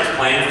like starts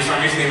playing for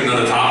some reason even though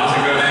the top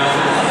doesn't go down.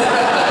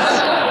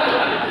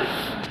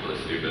 Really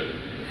stupid.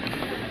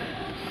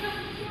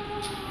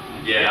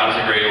 Yeah, that was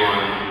a great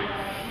one.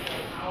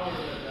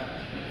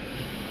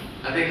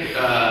 I think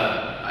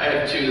I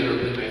have two that are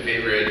really my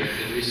favorite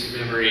in recent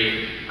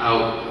memory.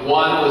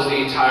 One was the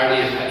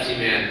entirety of Pepsi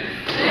Man.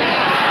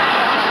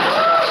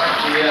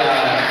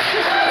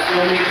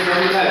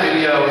 Filming that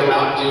video with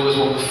Mountain Dew was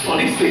one of the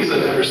funniest things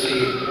I've ever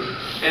seen.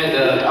 And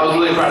I was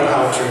really proud of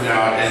how it turned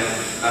out. And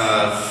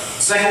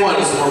second one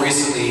is more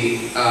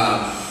recently,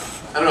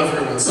 I don't know if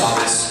everyone saw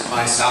this,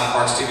 my South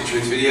Park Stick of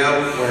Truth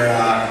video, where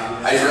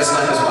I dressed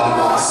up as Bob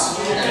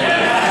Ross.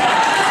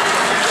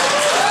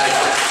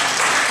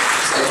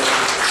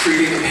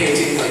 Treating the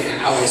painting like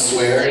an how I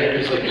swear, and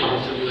it's like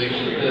constantly like,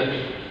 we're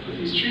gonna put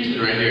these trees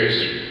in right here.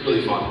 It's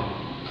really fun.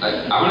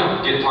 I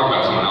want to talk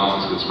about someone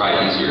else's because it's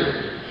probably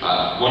easier.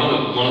 One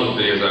of the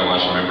videos I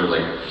watched, I remember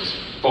like just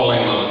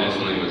falling in love with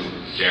instantly was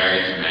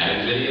Jared's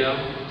Madden video.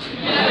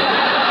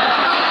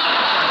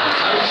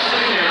 I was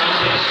sitting there, I was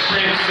like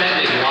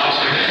transcending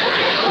watching it.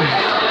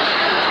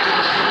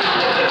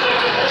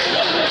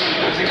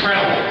 It's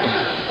incredible.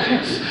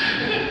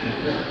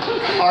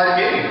 Hard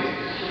game.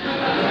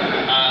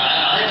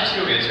 I have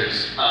two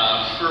answers.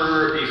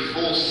 For a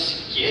full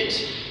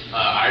skit,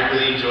 I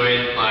really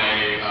enjoyed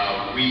my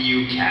Wii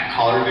U cat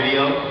collar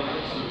video,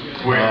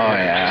 where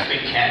I just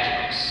make cat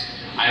jokes.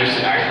 I was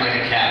acting like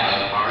a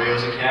cat,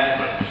 Mario's a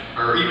cat,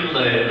 or even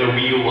the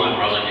Wii U one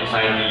where I was like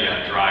inside the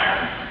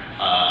dryer.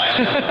 I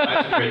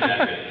enjoyed that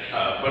bit.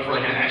 But for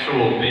like an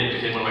actual bit to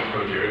take one of my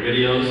Pro Jared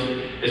videos,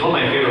 it's one of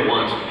my favorite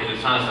ones because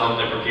it's not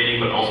self-deprecating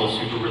but also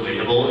super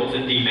relatable. It's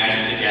in the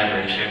Magic the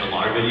Gathering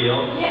Chandelier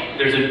video.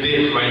 There's a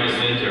bit right in the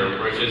center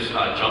where it's just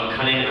jump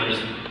cutting and I'm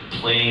just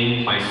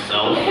playing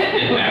myself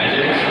in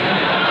Magic.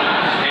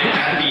 And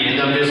at the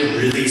end I'm just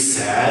really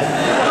sad.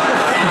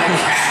 And my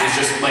cat is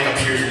just like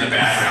appears in the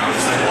background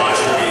just like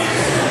watching me.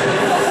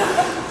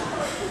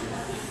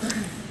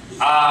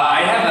 I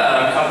have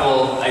a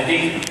couple, I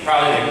think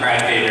probably the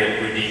crowd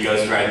favorite would be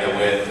Ghost Ride the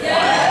Whip. But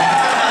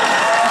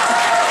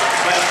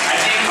I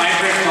think my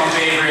personal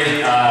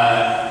favorite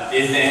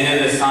is the end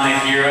of the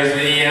Sonic Heroes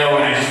video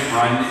when I just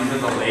run into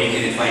the lake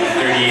and it's like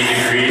 38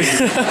 degrees.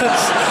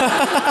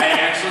 I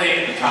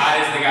actually,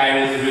 Todd is the guy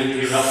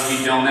who helps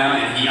me film now,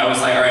 and I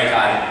was like, alright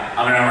Todd,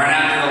 I'm gonna run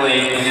out to the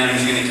lake and then I'm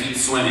just gonna keep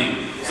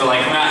swimming. So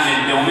like come out and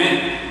then film it,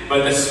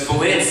 but the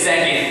split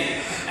second,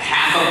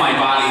 half of my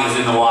body was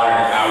in the water.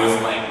 I was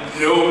like,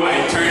 nope,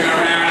 I turned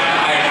around,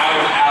 I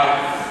was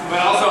out. But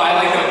also, I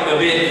like the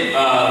bit,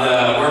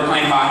 we're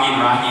playing hockey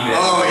and Rocky bit.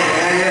 Oh, yeah.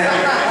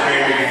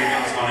 That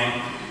was funny.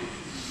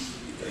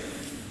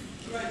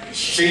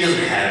 She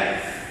doesn't have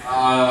it.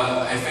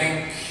 I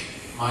think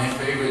my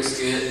favorite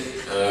skit,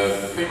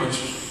 pretty much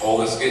all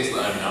the skits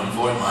that I'm known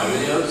for in my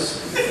videos.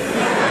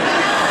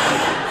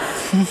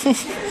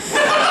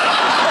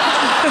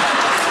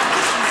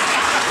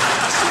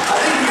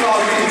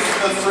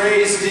 The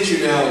phrase "Did you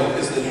know"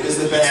 is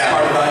the best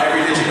part about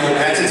every "Did you know."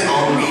 That's its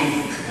own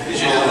meme. Did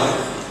you know?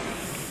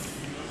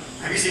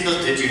 Have you seen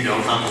those "Did you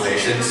know"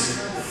 compilations?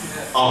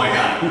 Oh my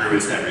god, it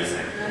ruins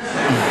everything.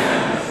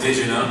 Did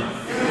you know?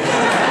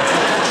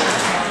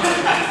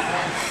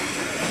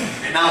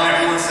 And now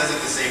everyone says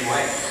it the same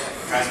way.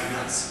 It drives me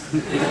nuts.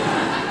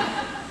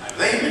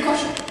 Thank you for your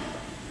question.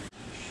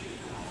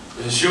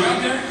 There's a shoe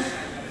out there?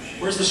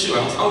 Where's the shoe?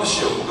 Oh, the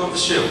shoe. We'll go with the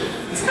shoe.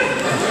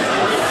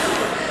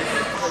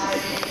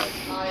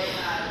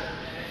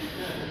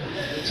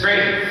 It's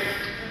great.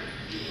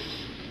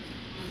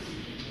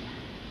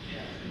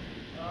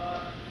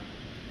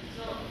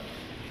 So,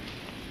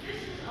 this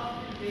is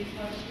often a big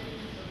question,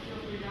 so feel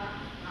free not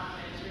to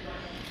answer, but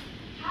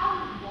how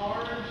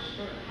large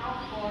or how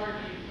far do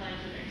you plan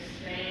to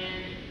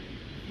expand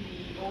the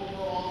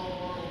overall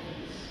Normal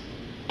Boots?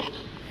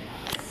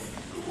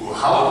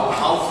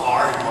 How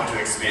far do you want to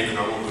expand the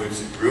Normal Boots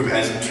group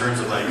as in terms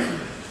of like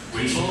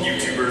which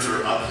YouTubers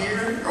are up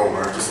here?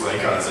 Or just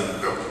like as a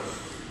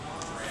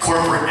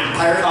corporate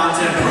empire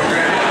content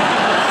program?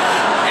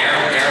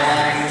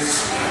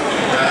 Airlines.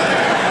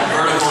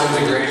 Vertical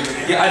integration.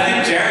 Yeah, I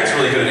think Jared's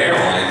really good at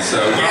airlines, so.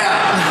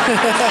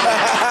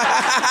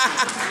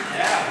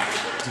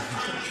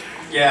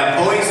 Yeah,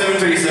 Boeing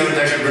 737 is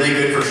actually really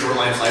good for short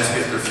line flights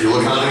because of their fuel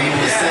economy.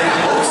 The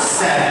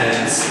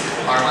 707s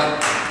are like.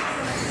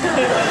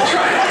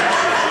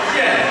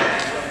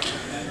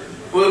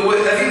 Well,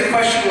 I think the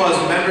question was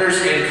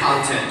members and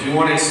content. Do you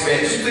want to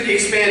expand? Just like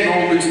expand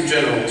Normal Boots in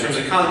general in terms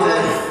of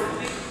content.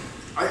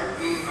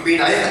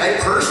 I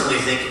personally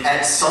think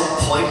at some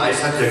point I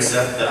just have to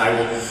accept that I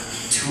will be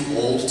too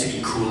old to be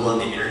cool on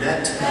the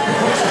internet. And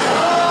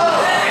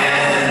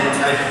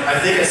I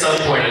think at some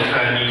point I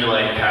kind of need to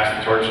like pass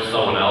the torch to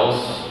someone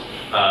else.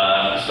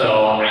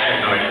 So I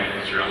have no idea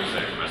what you're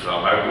saying for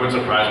myself. It would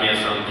surprise me at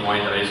some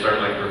point that I start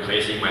like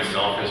replacing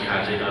myself as kind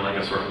of taking on like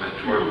a sort of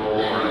mentor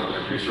role or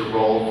like a producer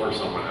role for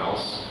someone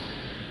else.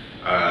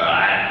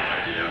 I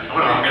have no idea.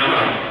 I'm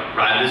gonna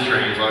ride this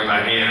train as long as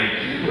I can.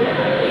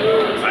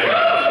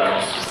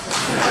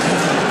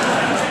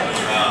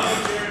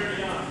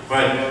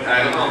 But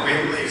I don't know, we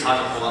haven't really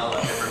talked a whole lot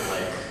about different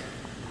like.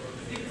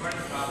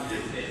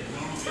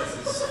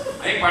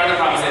 I think part of the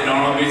problem is that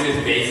Normal Boots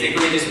has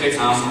basically just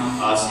become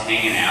us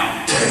hanging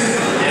out. So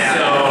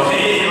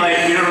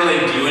like we don't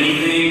really do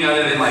anything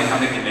other than like come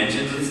to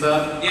conventions and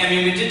stuff. Yeah, I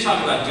mean we did talk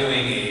about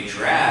doing a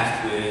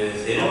draft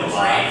with EGLX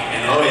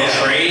and a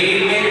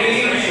trade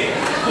maybe.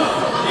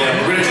 Yeah,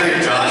 we're gonna trade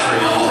Josh for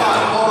you. Hold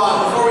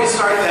on. Before we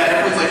start that,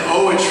 everyone's like,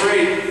 "Oh, a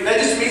trade." That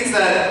just means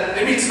that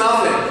it means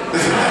nothing. It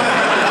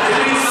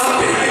means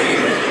nothing.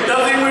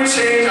 Nothing would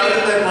change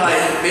other than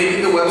like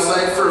maybe the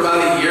website for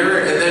about a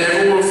year, and then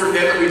everyone will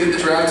forget that we did the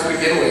draft to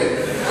begin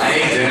with. I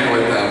ate dinner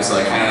with them, so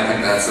I kind of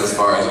think that's as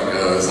far as it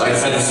goes. I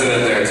just had to sit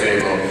at their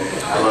table.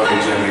 I love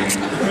you, Jimmy.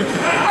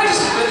 I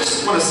just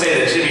want to say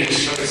that Jimmy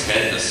just shook his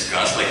head in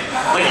disgust, like he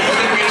was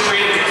going to be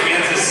traded to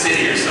Kansas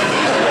City or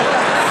something.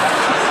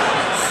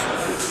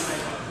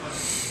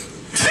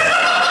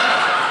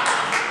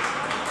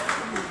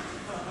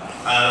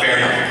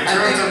 Fair enough. In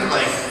terms of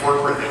like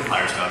corporate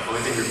empire stuff, the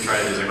only thing we've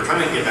tried is like we're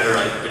trying to get better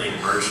like getting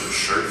merch and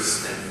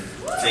shirts and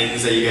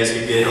things that you guys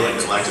can get, or like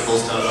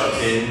collectible stuff, or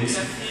pins.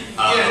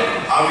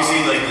 Obviously,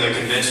 like the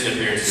convention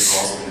appearances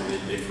have also been really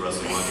big for us.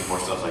 We want to do more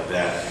stuff like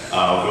that.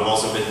 We've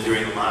also been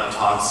doing a lot of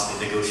talks and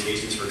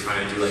negotiations for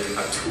trying to do like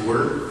a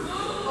tour.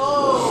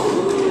 We're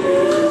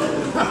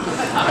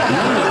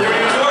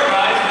doing a tour,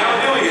 guys. Now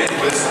we're doing it.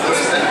 What is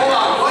that? Hold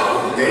on. What?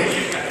 Okay.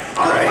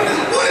 All right.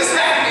 What does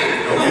that mean?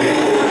 Okay.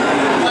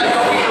 Like,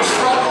 are we in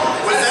trouble?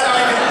 Was that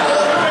like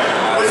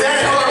was that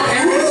a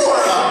review or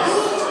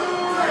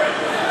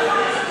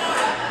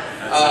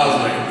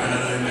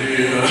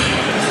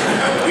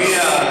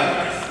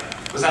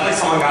Was that like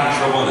someone got in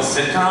trouble in a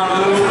sitcom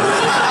movie?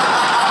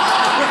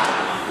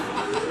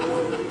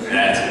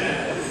 That's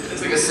it.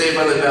 It's like a Saved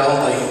by the Bell,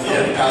 like,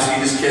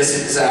 Kowski just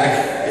kissed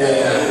Zach.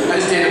 Yeah. I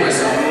just dated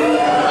myself.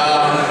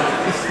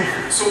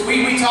 So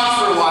we talked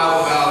for a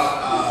while about,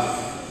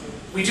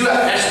 we do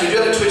have a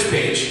Twitch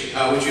page,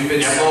 which we've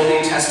been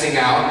slowly testing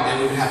out, and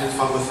we've been having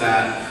fun with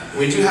that. And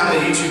we do have a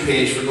YouTube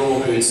page for Normal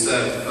Boots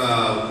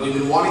that we've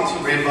been wanting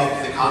to ramp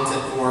up the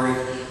content for.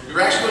 We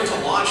were actually going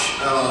to launch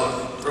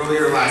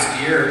earlier last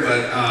year,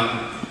 but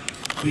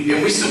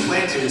we still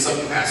plan to in some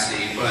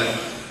capacity, but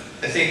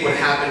I think what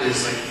happened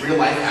is like real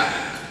life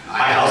happened.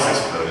 my house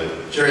exploded?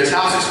 Sure, his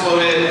house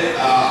exploded.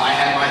 I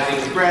had my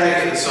thing with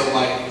Greg, and so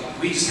like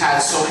we just had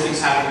so many things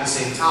happen at the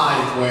same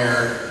time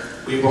where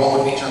we were all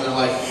looking at each other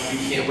like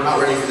we're not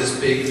ready for this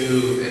big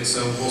move, and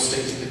so we'll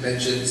stick to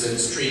conventions and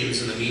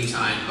streams in the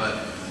meantime.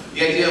 But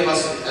the idea of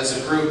us as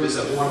a group is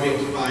that we want to be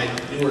able to provide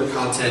newer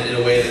content in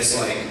a way that's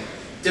like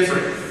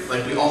different.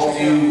 Like we all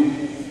do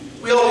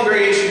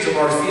variations of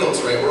our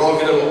fields, right? We're all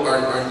good at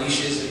our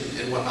niches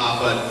and whatnot,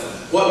 but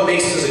what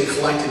makes us as a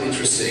collective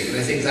interesting? And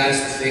I think that's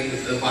the thing,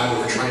 the vibe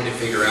we're trying to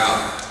figure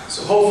out.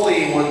 So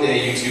hopefully one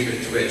day YouTube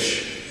and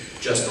Twitch,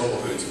 just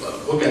Normal Boots,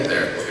 but we'll get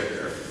there,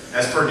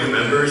 As for new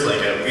members,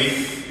 like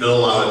we know a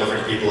lot of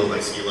different people and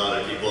like see a lot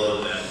of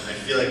people, and I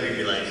feel like we'd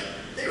be like,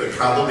 they would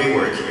probably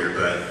work here,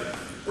 but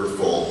we're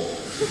full.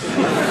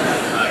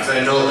 Because I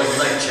know like we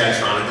like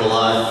Chatronic a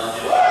lot.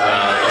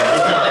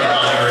 He's kind of like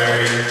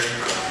honorary,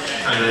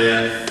 kind of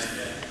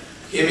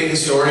gaming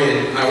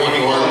historian. I want to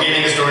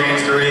gaming historian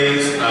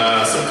stories.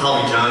 Some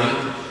call me Johnny.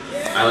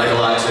 I like a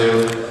lot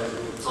too.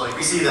 So like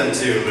we see them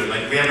too, but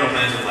like we have no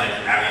plans of like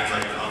having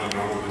like on the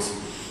Normal Boots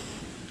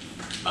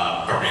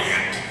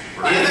brand.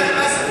 Yeah,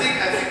 that's the thing.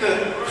 I think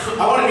that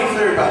I want to be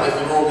clear about like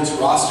the Normal Boots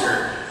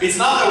roster. It's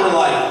not that we're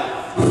like,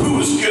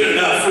 who's good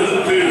enough for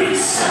the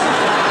boots?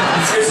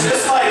 It's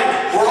just like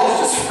we're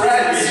all just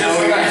friends. You know,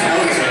 we guys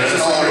know each other. It's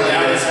just like we're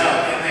down as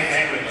hell.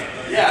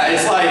 Yeah,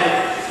 it's like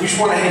we just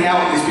want to hang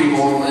out with these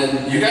people,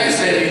 and you guys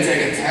say you can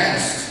take a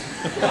test.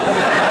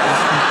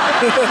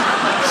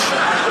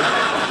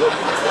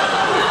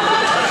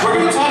 We're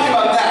going to talk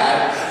about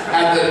that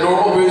at the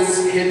Normal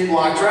Boots Hidden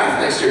Block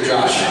Draft next year,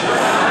 Josh.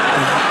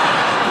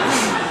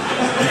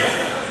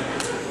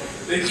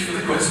 Thanks for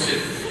the question.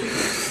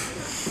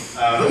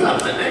 Who's up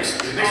to next?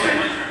 Is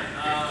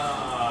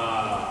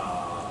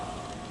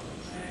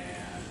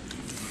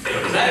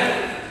that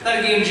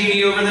a Game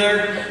Genie over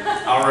there?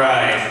 All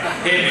right,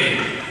 hit me.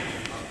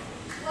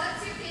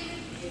 What's your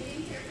favorite video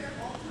game character of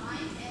all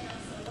time, and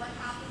also what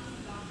happened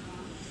to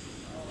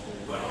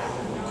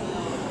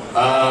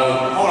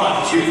Hold on,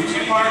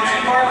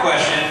 two-part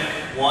question,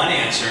 one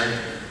answer.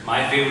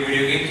 My favorite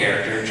video game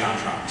character, John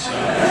Trump. So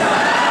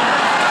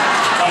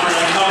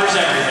covers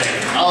everything.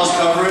 I'll just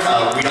cover it.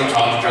 We don't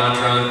talk to John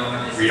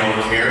Tron. We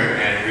don't care,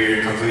 and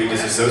we're completely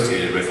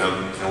disassociated with him,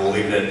 and we'll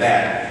leave it at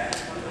that.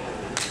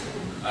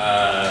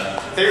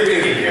 Favorite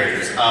video game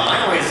characters.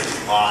 Mine always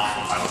is Locke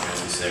from Final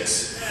Fantasy VI.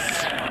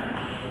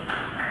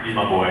 He's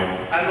my boy.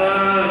 I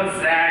love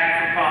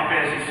Zach from Final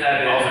Fantasy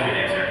VII. Also good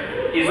answer.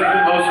 He's like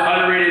the most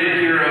underrated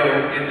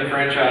hero in the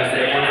franchise that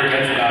everyone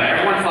forgets about.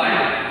 Everyone's like,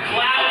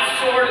 Cloud's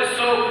sword is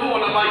so cool,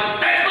 and I'm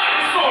like, that's not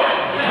a sword!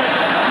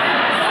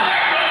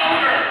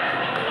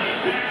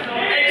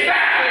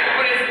 Exactly,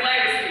 but it's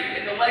legacy,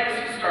 and the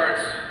legacy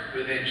starts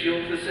with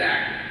Angel to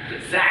Zach.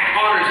 But Zach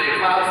honors it.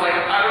 Cloud's like,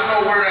 I don't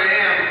know where I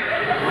am.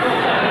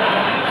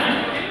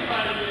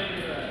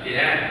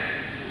 Yeah.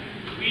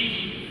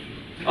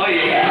 Oh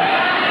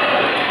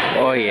yeah.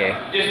 Oh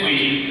yeah. Just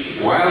Luigi.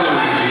 Wow,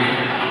 Luigi.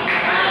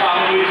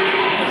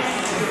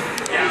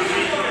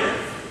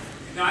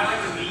 No, I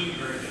like the meme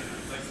version,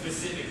 like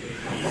specifically.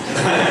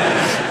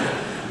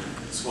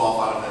 Squall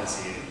Final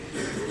Fantasy.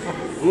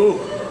 Ooh.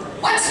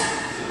 What?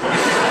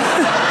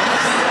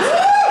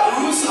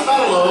 Who's? I'm not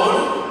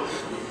alone.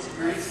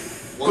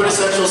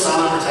 Quintessential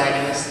silent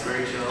protagonist.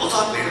 Very chill. We'll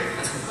talk later.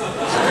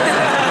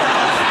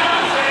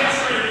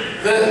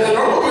 The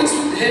Normal Boots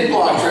Hidden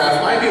Block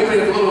Draft might be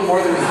opening up a little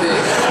more than we think.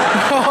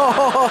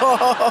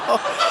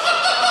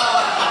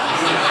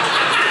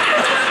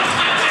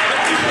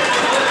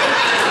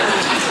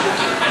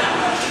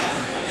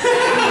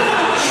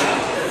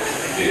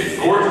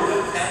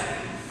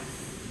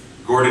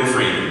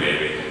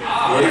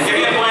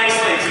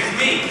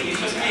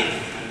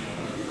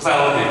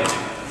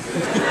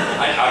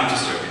 I'm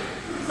just joking.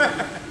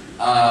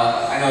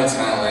 I know it's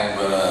kind of lame,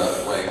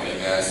 but like I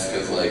guess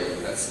because like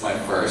that's my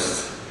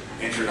first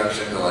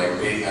introduction to like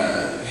being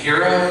a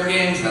hero in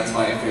games. And that's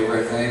my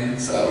favorite thing.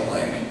 So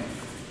like.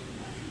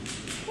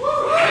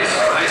 Nice,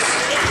 nice.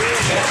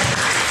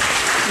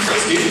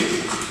 Thanks,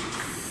 dude.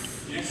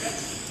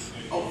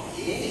 Oh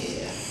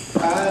yeah.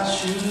 I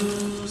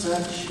choose.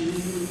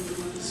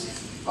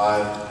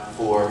 5,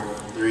 4,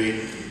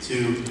 3,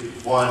 2,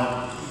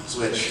 1.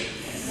 Switch.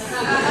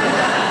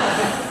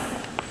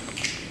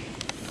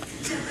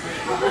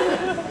 Are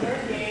there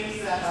games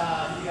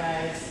that you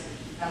guys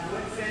have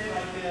would fit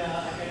like the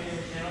your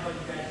channel, but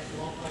you guys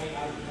won't play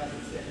out because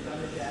it's done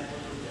it yet, or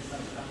just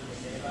like something to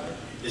say about it?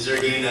 Is there a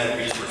game that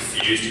we just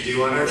refuse to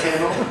do on our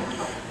channel?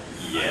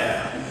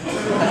 Yeah.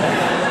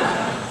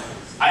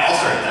 I'll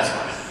start. That's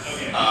fine.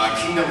 Okay.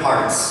 Kingdom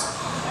Hearts.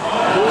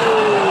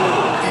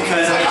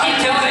 Because I keep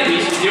telling him he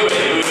should do it. It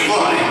would be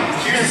fun. funny.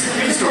 Here's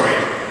the story.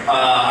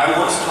 I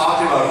once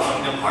talked about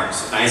Kingdom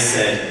Hearts, and I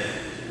said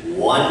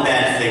one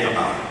bad thing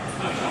about it.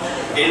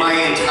 In my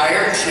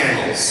entire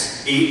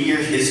channel's 8-year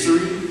history,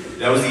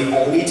 that was the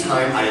only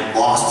time I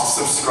lost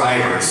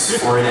subscribers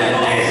for that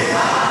day.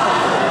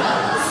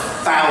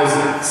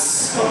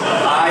 Thousands.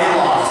 I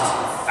lost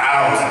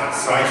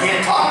thousands. So I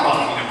can't talk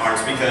about Kingdom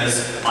Hearts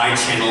because my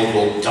channel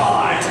will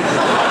die.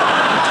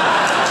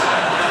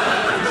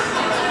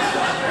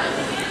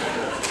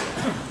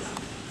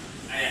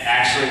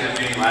 Actually, that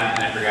made me laugh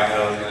and I forgot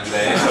what I was going to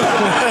say.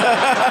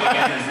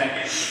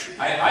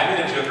 I made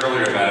a joke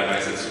earlier about it when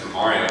I said Super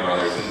Mario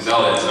Brothers and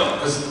Zelda and stuff,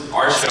 because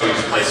our show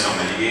used to play so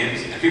many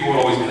games, and people would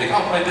always be like,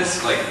 oh, play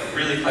this like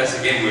really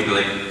classic game. We'd be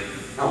like,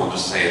 no, we'll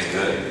just say it's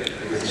good.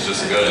 It's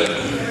just good.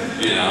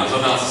 You know, there's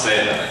nothing else to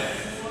say about it.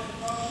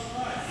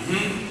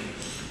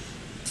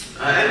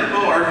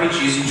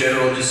 MMORPGs in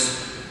general, just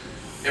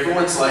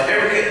everyone's like,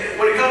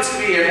 when it comes to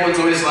me, everyone's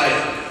always like,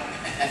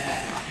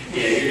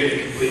 yeah, you're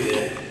gonna complete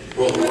it.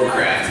 World of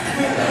Warcraft.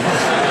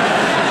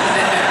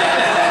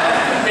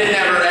 It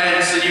never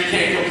ends, so you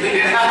can't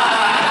complete it.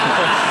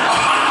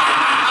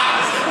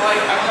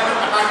 Like,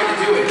 I'm not gonna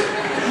do it.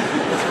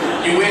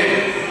 You win.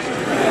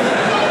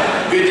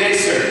 Good day,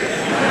 sir.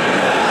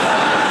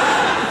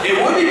 It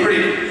would be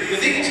pretty. The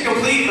thing to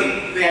complete, but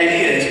the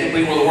idea to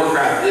complete World of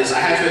Warcraft is I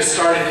had to have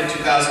started in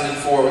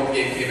 2004 when the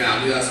game came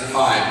out,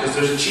 2005, because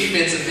there's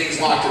achievements and things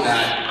locked in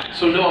that.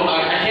 So no, I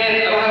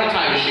don't have a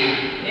time machine.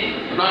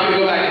 I'm not gonna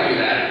go back and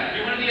do that.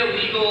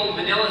 Illegal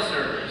vanilla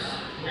servers.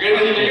 You're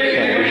gonna be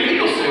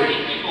illegal soon.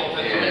 40 people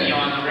to put you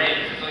on the raid.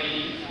 So you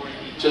need 40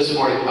 people. Just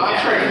 40. I'm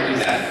trying to do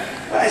that.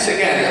 But I say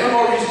again,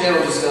 MMORPGs in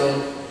general just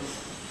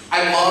I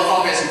love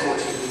Final Fantasy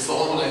 14. It's the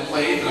only one I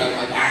played that I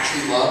like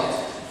actually loved.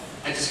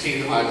 I just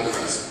can't divide with the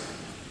rest.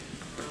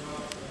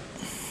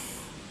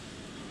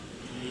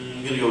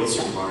 I'm gonna go with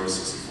Super Mario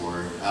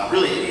 64.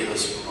 Really any of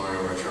those Super Mario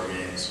retro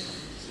games.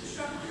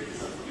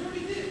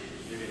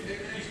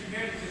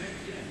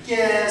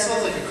 Yeah, it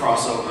sounds like a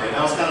crossover, and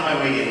that was kind of my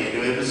way getting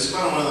into it. It was just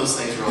kind of one of those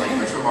things where, like,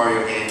 retro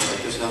Mario games,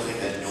 like, there's nothing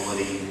that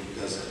nobody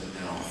doesn't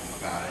know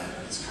about it.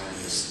 It's kind of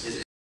just,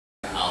 it's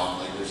out,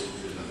 like, there's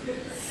nothing there,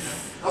 you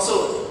know?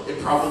 Also, it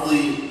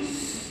probably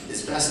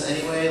is best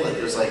anyway, like,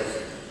 there's, like,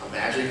 a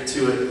magic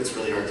to it that's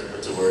really hard to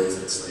put to words.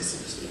 It's nice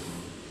to just leave them.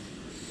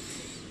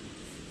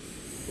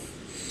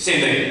 Same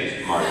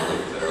thing, Mario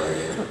looked at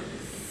earlier.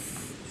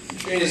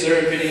 Shane, is there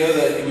a video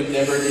that you would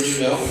never did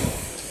you know?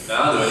 No,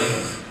 I'll do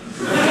it.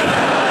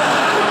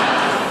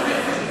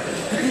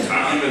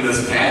 Talking in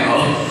this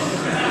panel.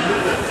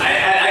 I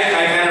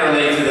kind of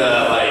relate to the,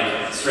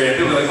 like, straight up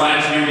people like, why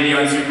don't you do a video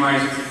on Super Mario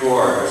 64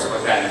 or something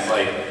like that, and it's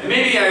like, and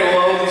maybe I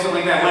will do something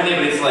like that one day,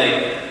 but it's like,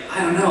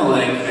 I don't know,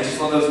 like, I just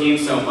love those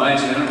games so much,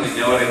 and I don't really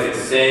know what I could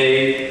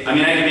say. I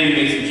mean, I could maybe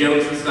make some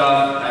jokes and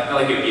stuff. I feel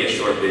like it would be a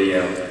short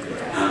video.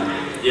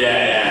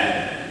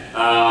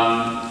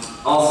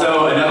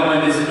 Also, another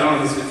one is, I don't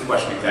know if this fits the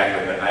question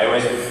exactly, but I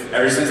always,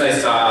 ever since I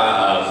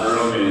saw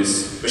Bruno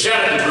Moose, but shout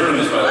out to Bruno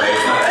Moose, by the way,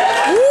 it's not,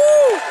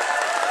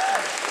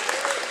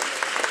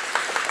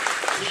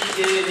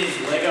 he did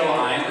his Lego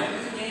Island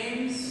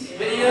games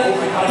video.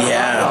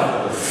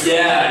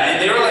 Yeah,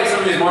 and they were like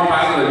some of his more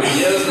popular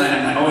videos,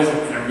 and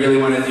I really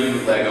want to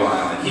do Lego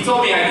Island. He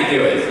told me I could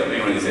do it, so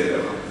maybe when you say that.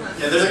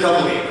 Yeah, there's a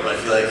couple games where I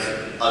feel like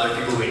other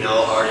people we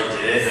know already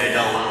did it, and I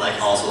don't want to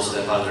like also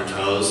step on their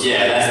toes.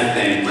 Yeah, that's the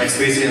thing. Like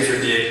Space Dancer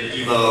did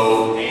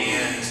Evo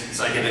and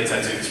Psychic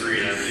Tetsu 3,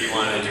 and I really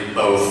wanted to do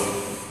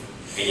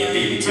both, and you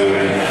beat me to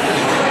it.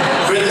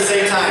 But at the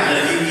same time, and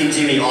if you beat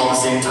Jimmy all at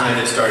the same time,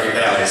 it started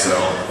Valley, so,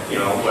 you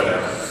know,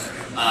 whatever.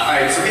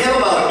 Alright, so we have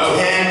about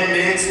 10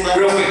 minutes left.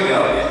 Real quick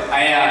though,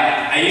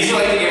 I usually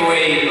like to give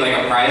away like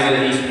a prize at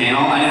each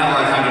panel. I didn't have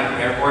a lot of time to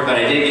prepare for it, but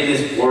I did get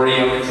this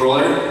Wario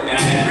controller, and I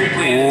had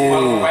pre-planned this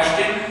 12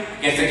 question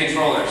against the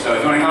controller. So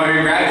if you want to come over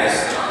here and grab this.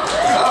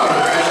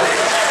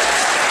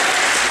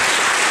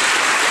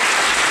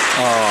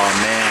 Oh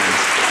man.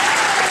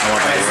 I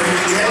want that. Alright, so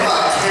we have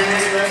about 10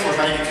 minutes left. We're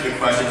trying to get to the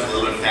questions a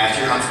little bit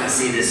faster, I'm just gonna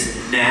say this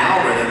now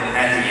rather than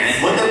at the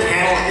end. When the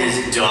panel is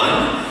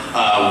done,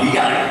 we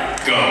gotta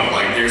go.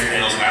 Like, there's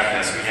panels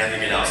after this, we have to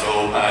get out.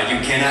 So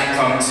you cannot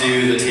come to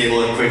the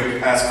table and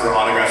quick ask for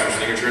autographs or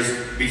signatures.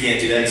 We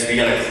can't do that because we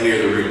gotta clear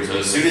the room. So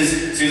as soon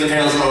as the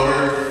panel's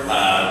over,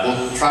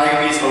 we'll try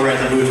to meet over at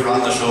the booth or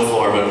on the show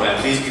floor,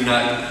 but please do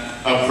not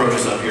approach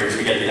us up here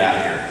because we gotta get out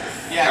of here.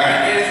 Yeah,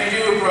 and if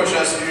you do approach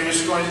us, you're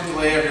just going to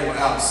delay everyone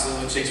else. So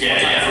it takes more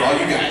time for all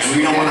you guys. And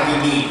we don't want to be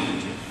mean.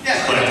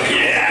 Yeah, but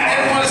I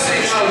don't want to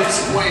say no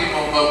disappointing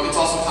moment, but it's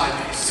also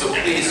time-based. So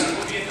please,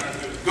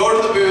 go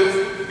to the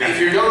booth. If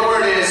you don't know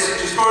where it is,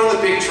 just go to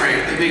the big train,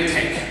 the big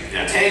tank.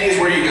 Yeah. Tank is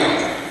where you go.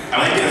 I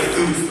might get a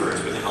food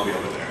first, but then I'll be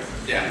over there.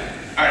 Yeah.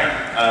 Alright,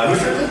 who's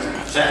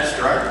turn? Seth,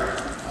 Gerard?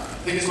 I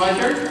think it's my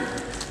turn?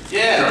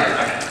 Yeah.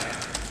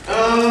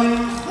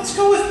 Okay. Let's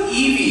go with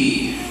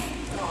Evie.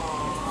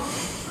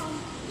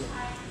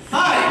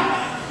 Hi.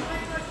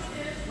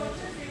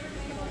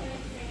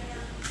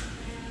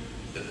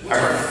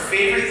 Our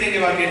favorite thing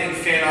about getting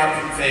fan art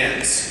from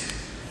fans?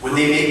 When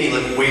they make me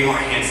look way more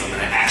handsome than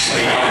I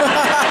actually am.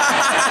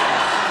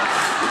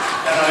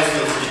 That always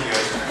feels pretty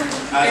good.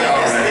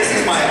 This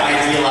is my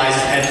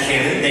idealized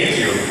headcanon. Thank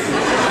you.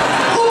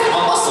 Look, I'm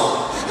a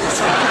muscle.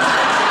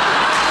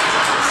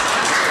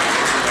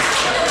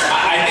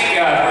 I think,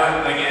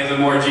 like, as a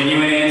more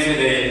genuine answer,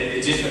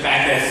 that just the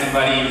fact that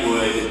somebody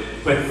would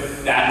put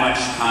that much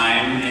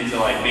time into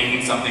like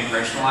making something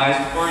personalized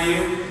for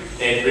you,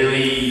 it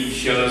really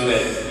shows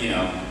that, you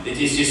know,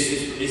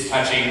 it's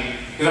touching.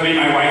 Because I mean,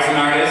 my wife's an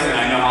artist, and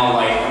I know how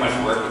much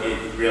work it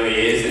really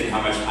is, and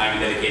how much time and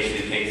dedication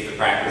it takes to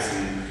practice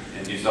and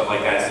do stuff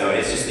like that. So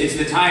it's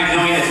the time,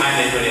 knowing the time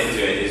they put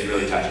into it is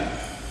really touching.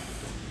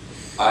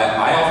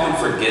 I often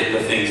forget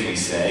the things we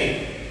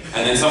say,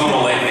 and then someone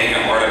will like make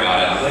an art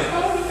about it. I'm like,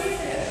 oh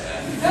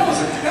yeah, that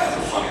was a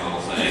funny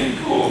little thing.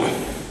 Cool.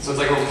 So it's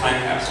like a little time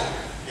capsule.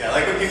 Yeah, I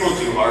like when people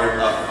do art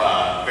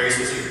of very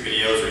specific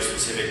videos or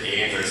specific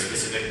games or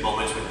specific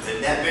moments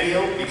within that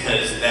video,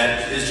 because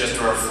that is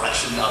just a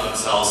reflection of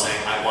themselves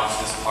saying, I watched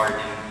this part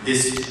and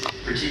this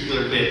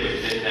particular bit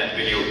within that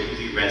video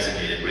really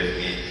resonated with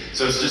me.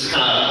 So it's just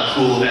kind of a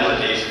cool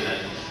validation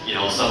that, you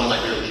know, someone's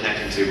like really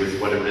connecting to with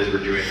whatever it is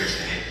we're doing or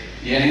saying.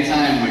 Yeah,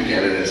 anytime we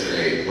get it, it's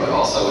great, but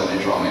also when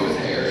they draw me with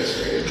hair, it's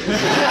great.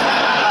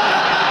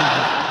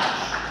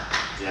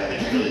 Yeah, I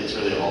think it's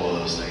really all of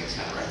those things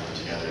kind of wrapped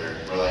together.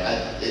 Where like,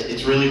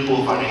 it's really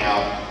cool finding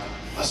out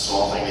a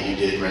small thing that you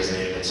did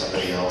resonated with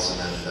somebody else, and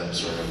then them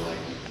sort of like,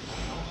 I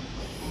don't know,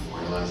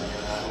 like memorializing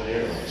it that way,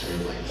 or like sort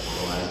of like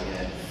memorializing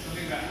it.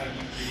 Something about how you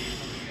create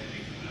something that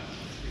makes someone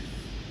else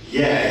experience.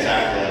 Yeah,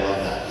 exactly. I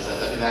love that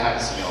because that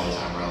happens to me all the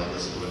time. Where I like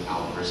listen to an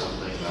album or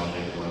something, and I'll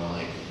make me want to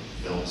like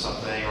film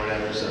something or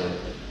whatever. So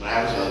when it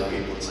happens to other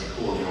people, it's like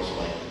cool. And you're also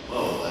like,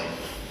 whoa, like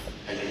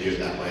I didn't do it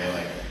that way.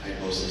 Like I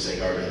mostly say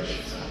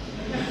garbage. So.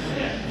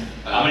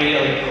 I'm gonna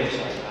get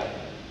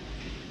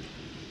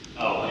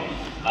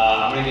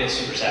I'm gonna get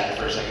super sad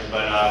for a second,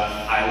 but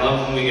I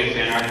love when we get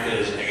fan art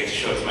because I get to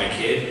show it to my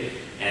kid,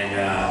 and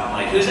I'm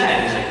like, who's that?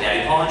 And he's like,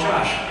 Daddy, Paul, and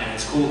Josh, and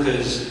it's cool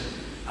because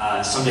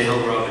someday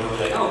he'll grow up and he'll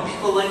be like, oh,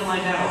 people like my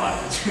dad a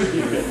lot. That's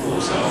really, really cool.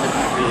 So I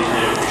really,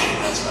 really appreciate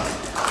that stuff.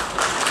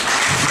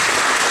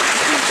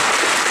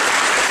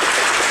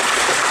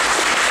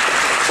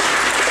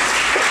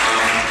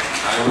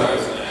 I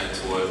was going to add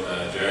to what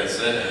Jared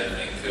said, and I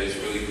think that it's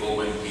really cool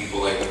when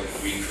people like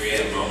recreate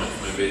a moment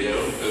from a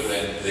video,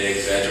 that they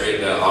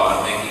exaggerate that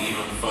and make it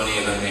even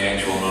funnier than the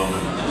actual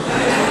moment. I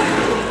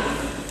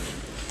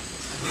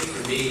think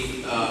for me,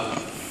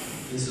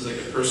 this is like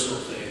a personal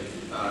thing.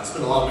 I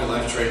spent a lot of my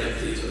life trying to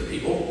please other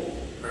people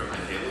or my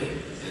family,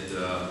 and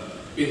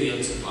being the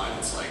youngest of 5,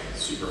 it's like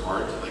super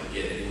hard to like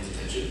get anyone's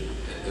attention,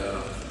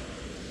 and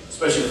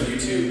especially with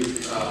YouTube,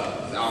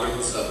 with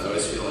algorithm stuff, I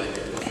always feel like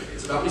everyone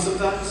forgets about me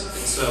sometimes,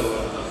 and so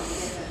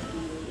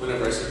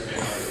whenever I see fan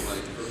art,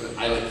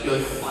 I like feel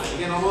like I'm alive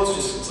again almost.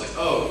 Just it's like,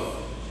 oh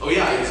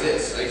yeah, I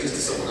exist to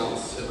someone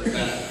else, and like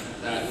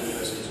that really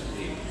resonates with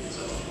me.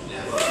 So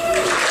yeah.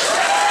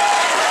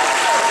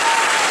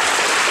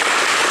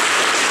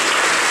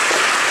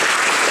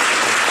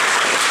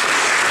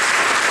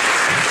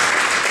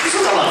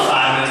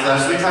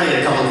 So we try to get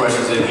a couple of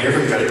questions in here.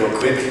 We try to go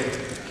quick.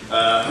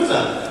 Who's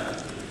up?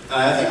 I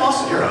think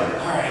Austin, you're up.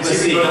 All right, let's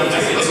see.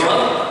 Let's go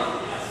up.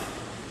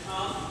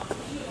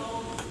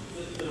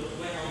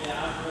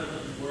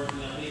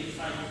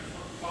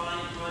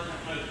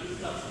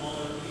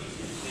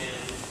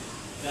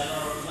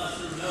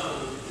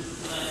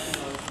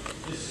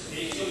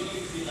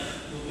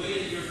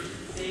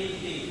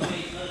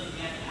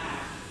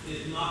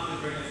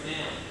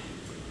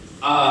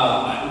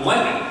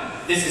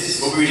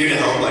 What would we do to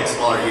help like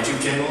smaller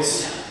YouTube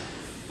channels?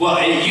 Well,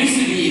 it used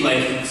to be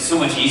like so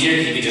much easier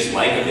because you could just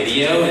like a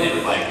video and it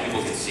would like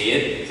people could see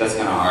it. So that's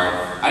kind of hard.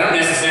 I don't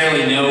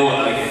necessarily know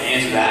like an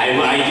answer to that.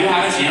 I do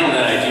have a channel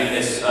that I do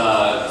that's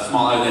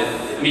smaller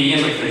that I mean he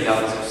has like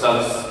 30,000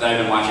 subs that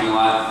I've been watching a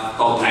lot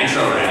called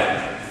Nitro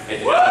Rat.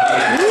 Yeah,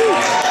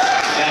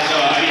 so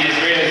I mean as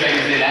great as I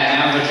can say that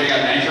now, go check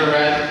out Nitro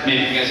Rat.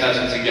 Maybe you guys have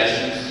some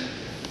suggestions?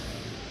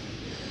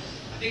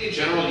 I think in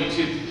general,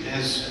 YouTube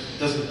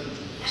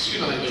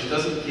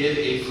doesn't give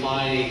a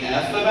flying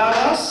F about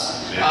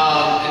us.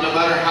 Yeah. And no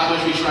matter how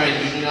much we try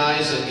and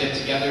unionize and get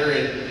together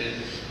and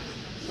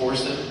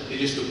force them, they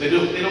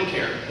don't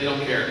care. They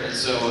don't care. And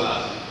so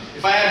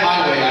if I had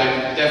my way,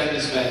 I would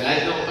definitely spend.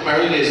 In my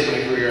early days of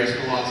my career, I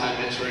spent a lot of time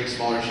mentoring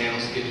smaller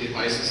channels and giving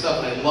advice and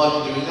stuff, and I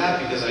loved doing that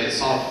because I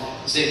saw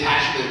the same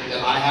passion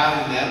that I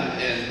have in them.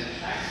 And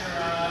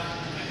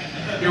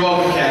you're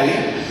welcome, Caddy.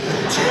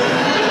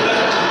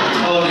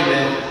 I love you,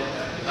 man.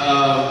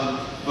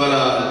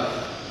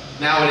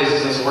 Nowadays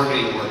it doesn't work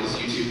anymore because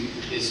YouTube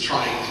is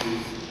trying to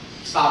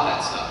stop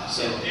that stuff.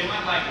 So they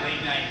want like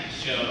late night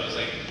shows,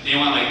 like they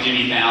want like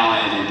Jimmy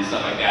Fallon and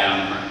stuff like that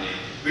on the front page.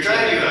 We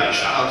try to do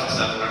shout outs and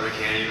stuff whenever we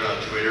can, either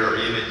on Twitter or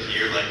even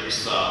here, like we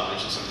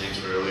mentioned some things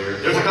earlier.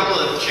 There's a couple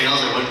of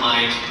channels I wouldn't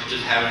mind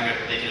just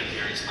making an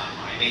appearance on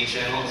my main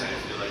channel, because I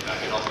feel like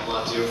that could help a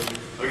lot too.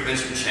 Like we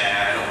mentioned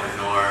Chad or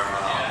Norm.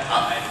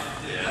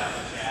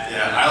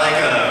 I like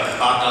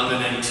Bob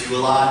Dunban 92 a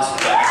lot.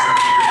 I heard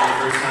here for the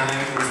first time,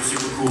 which was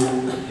super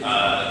cool.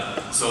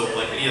 So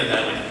like any of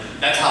that, like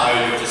that's how I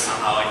would do it, just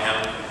somehow like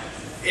have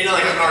in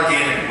like an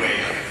organic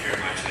way, like appear on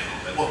my channel.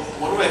 But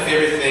one of my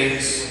favorite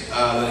things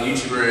that a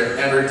YouTuber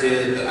ever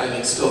did that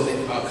I still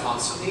think about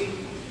constantly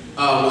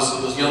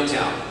was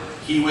Youngtown.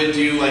 He would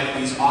do like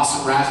these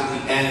awesome raps at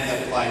the end that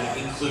would like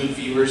include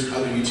viewers and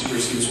other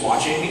YouTubers he was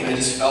watching, and I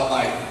just felt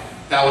like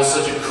that was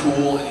such a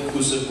cool and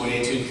inclusive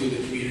way to include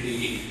the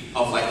community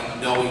of like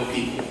knowing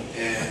people.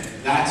 And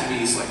that to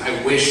me is like,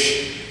 I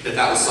wish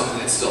that was something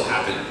that still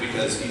happened,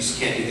 because you just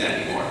can't do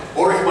that anymore.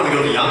 Or if you want to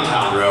go the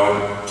Youngtown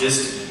road,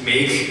 just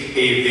make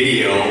a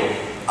video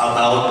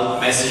about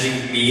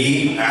messaging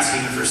me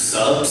asking for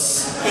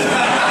subs.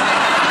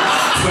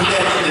 Put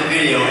that in the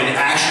video and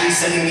actually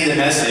sending me the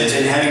message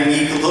and having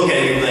me look at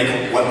it and be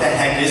like, what the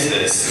heck is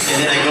this? And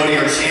then I go to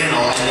your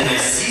channel and then I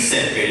see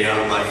said video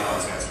and I'm like, oh,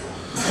 this guy's cool.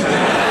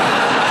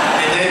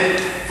 And then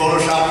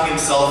photoshopping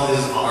himself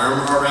with his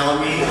arm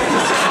around me.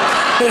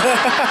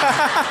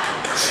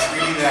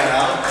 Reading that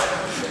out.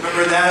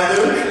 Remember that,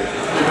 Luke?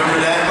 Remember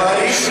that,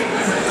 buddy?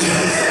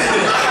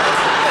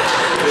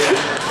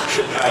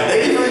 Alright,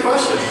 thank you for the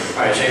question.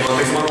 Alright, Shane, want to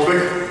fix one real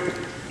quick?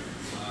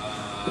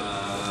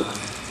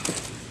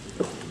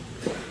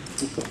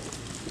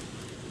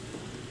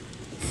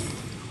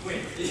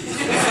 Wait.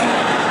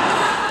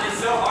 It's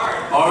so hard.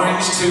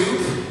 Orange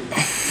tube?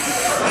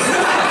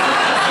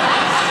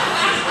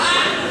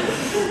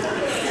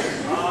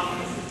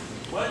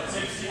 What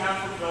tips do you have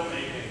for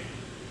filmmaking?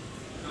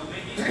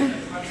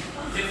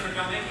 Tips for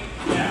filmmaking?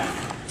 Yeah.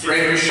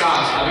 Frame your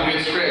shots, have a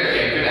good script,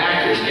 get good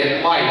actors,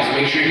 get lights,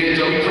 make sure you get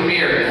Adobe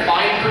Premiere,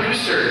 find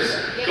producers,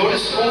 go to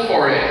school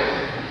for it,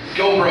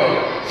 go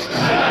broke.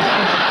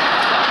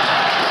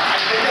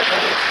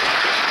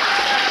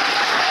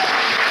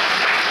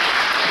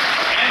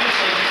 And just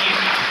like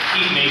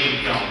keep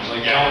making films.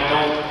 Like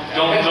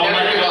don't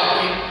let it go.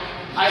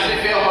 I say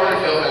fail harder,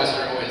 fail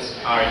faster, always.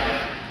 Alright.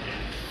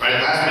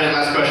 Right, last minute,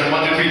 last question.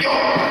 1, 2, 3, go!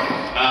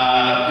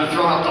 You're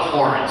throwing out the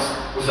horns.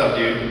 What's up,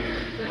 dude?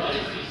 What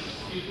is the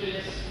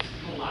stupidest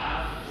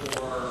collab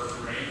or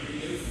brand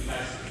video you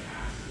guys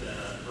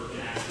have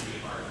been asked to be a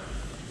part of?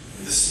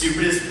 The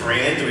stupidest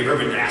brand that we've ever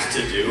been asked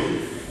to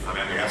do? I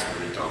mean, we got some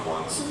pretty dumb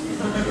ones.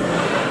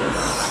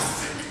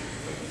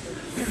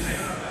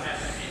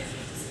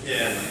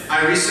 Yeah.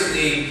 I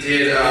recently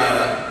did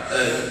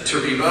a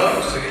Toribo,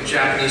 which is like a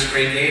Japanese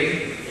crane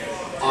game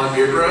on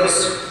Beer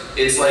Bros.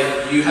 It's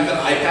like you have an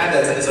iPad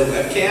that is a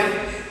webcam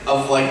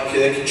of like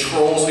that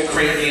controls the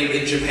crane game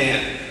in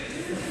Japan.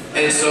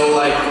 And so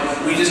like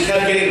we just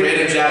kept getting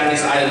random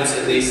Japanese items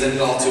and they sent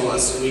it all to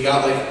us. And we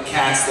got like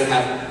cats that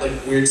have like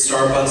weird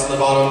star buttons on the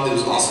bottom. It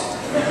was awesome.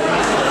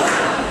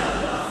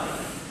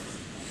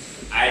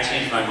 I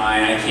changed my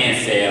mind. I can't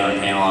say it on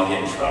panel. I'll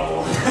get in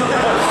trouble.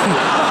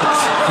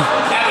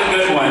 Have a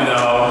good one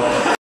though.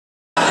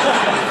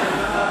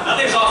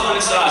 Nothing's off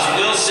limits to us.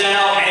 We'll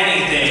sell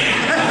anything.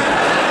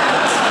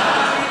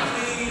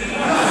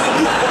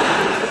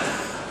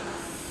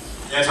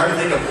 Yeah, it's hard to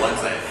think of ones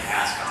that I've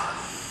passed on.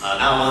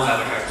 Not ones I'm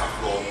kind of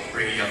comfortable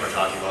bringing up or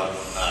talking about.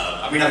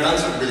 I mean, I've done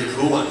some really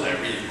cool ones that I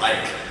really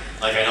like.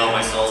 Like I know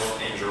myself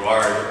and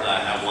Gerard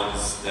have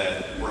ones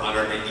that were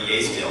under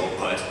NDA still,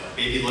 but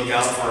maybe look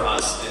out for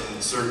us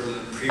in certain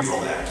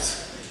pre-roll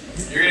acts.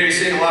 You're going to be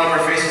seeing a lot of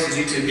our faces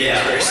in YouTube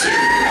videos very soon.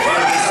 We're going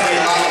to be saying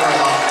a lot more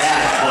about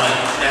that, but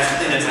that's the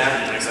thing that's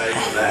happening. I'm excited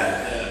for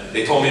that. Yeah.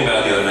 They told me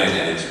about it the other night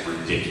and it's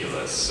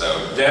ridiculous. So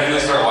definitely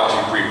start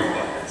watching pre-roll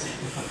ads.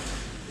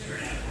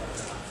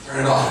 Turn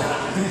it off.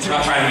 I'm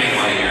not trying to make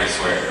money here, I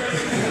swear.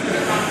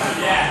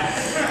 Yeah.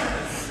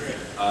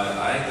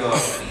 I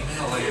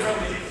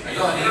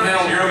got an email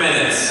 0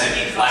 minutes.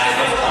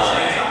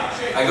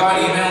 I got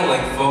an email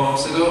like 4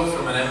 months ago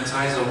from an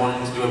advertiser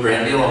wanting to do a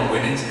brand deal on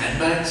women's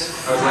handbags.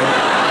 I was like,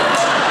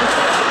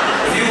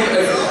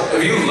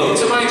 have you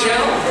looked at my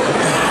channel?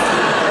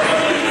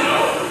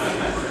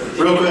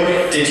 Real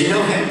quick, did you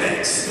know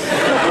handbags?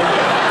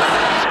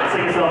 Let's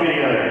take a selfie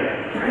together.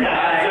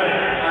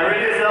 Yeah, I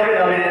ready to selfie.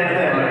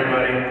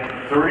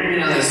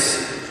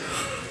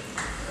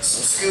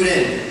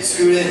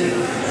 Scoot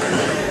in.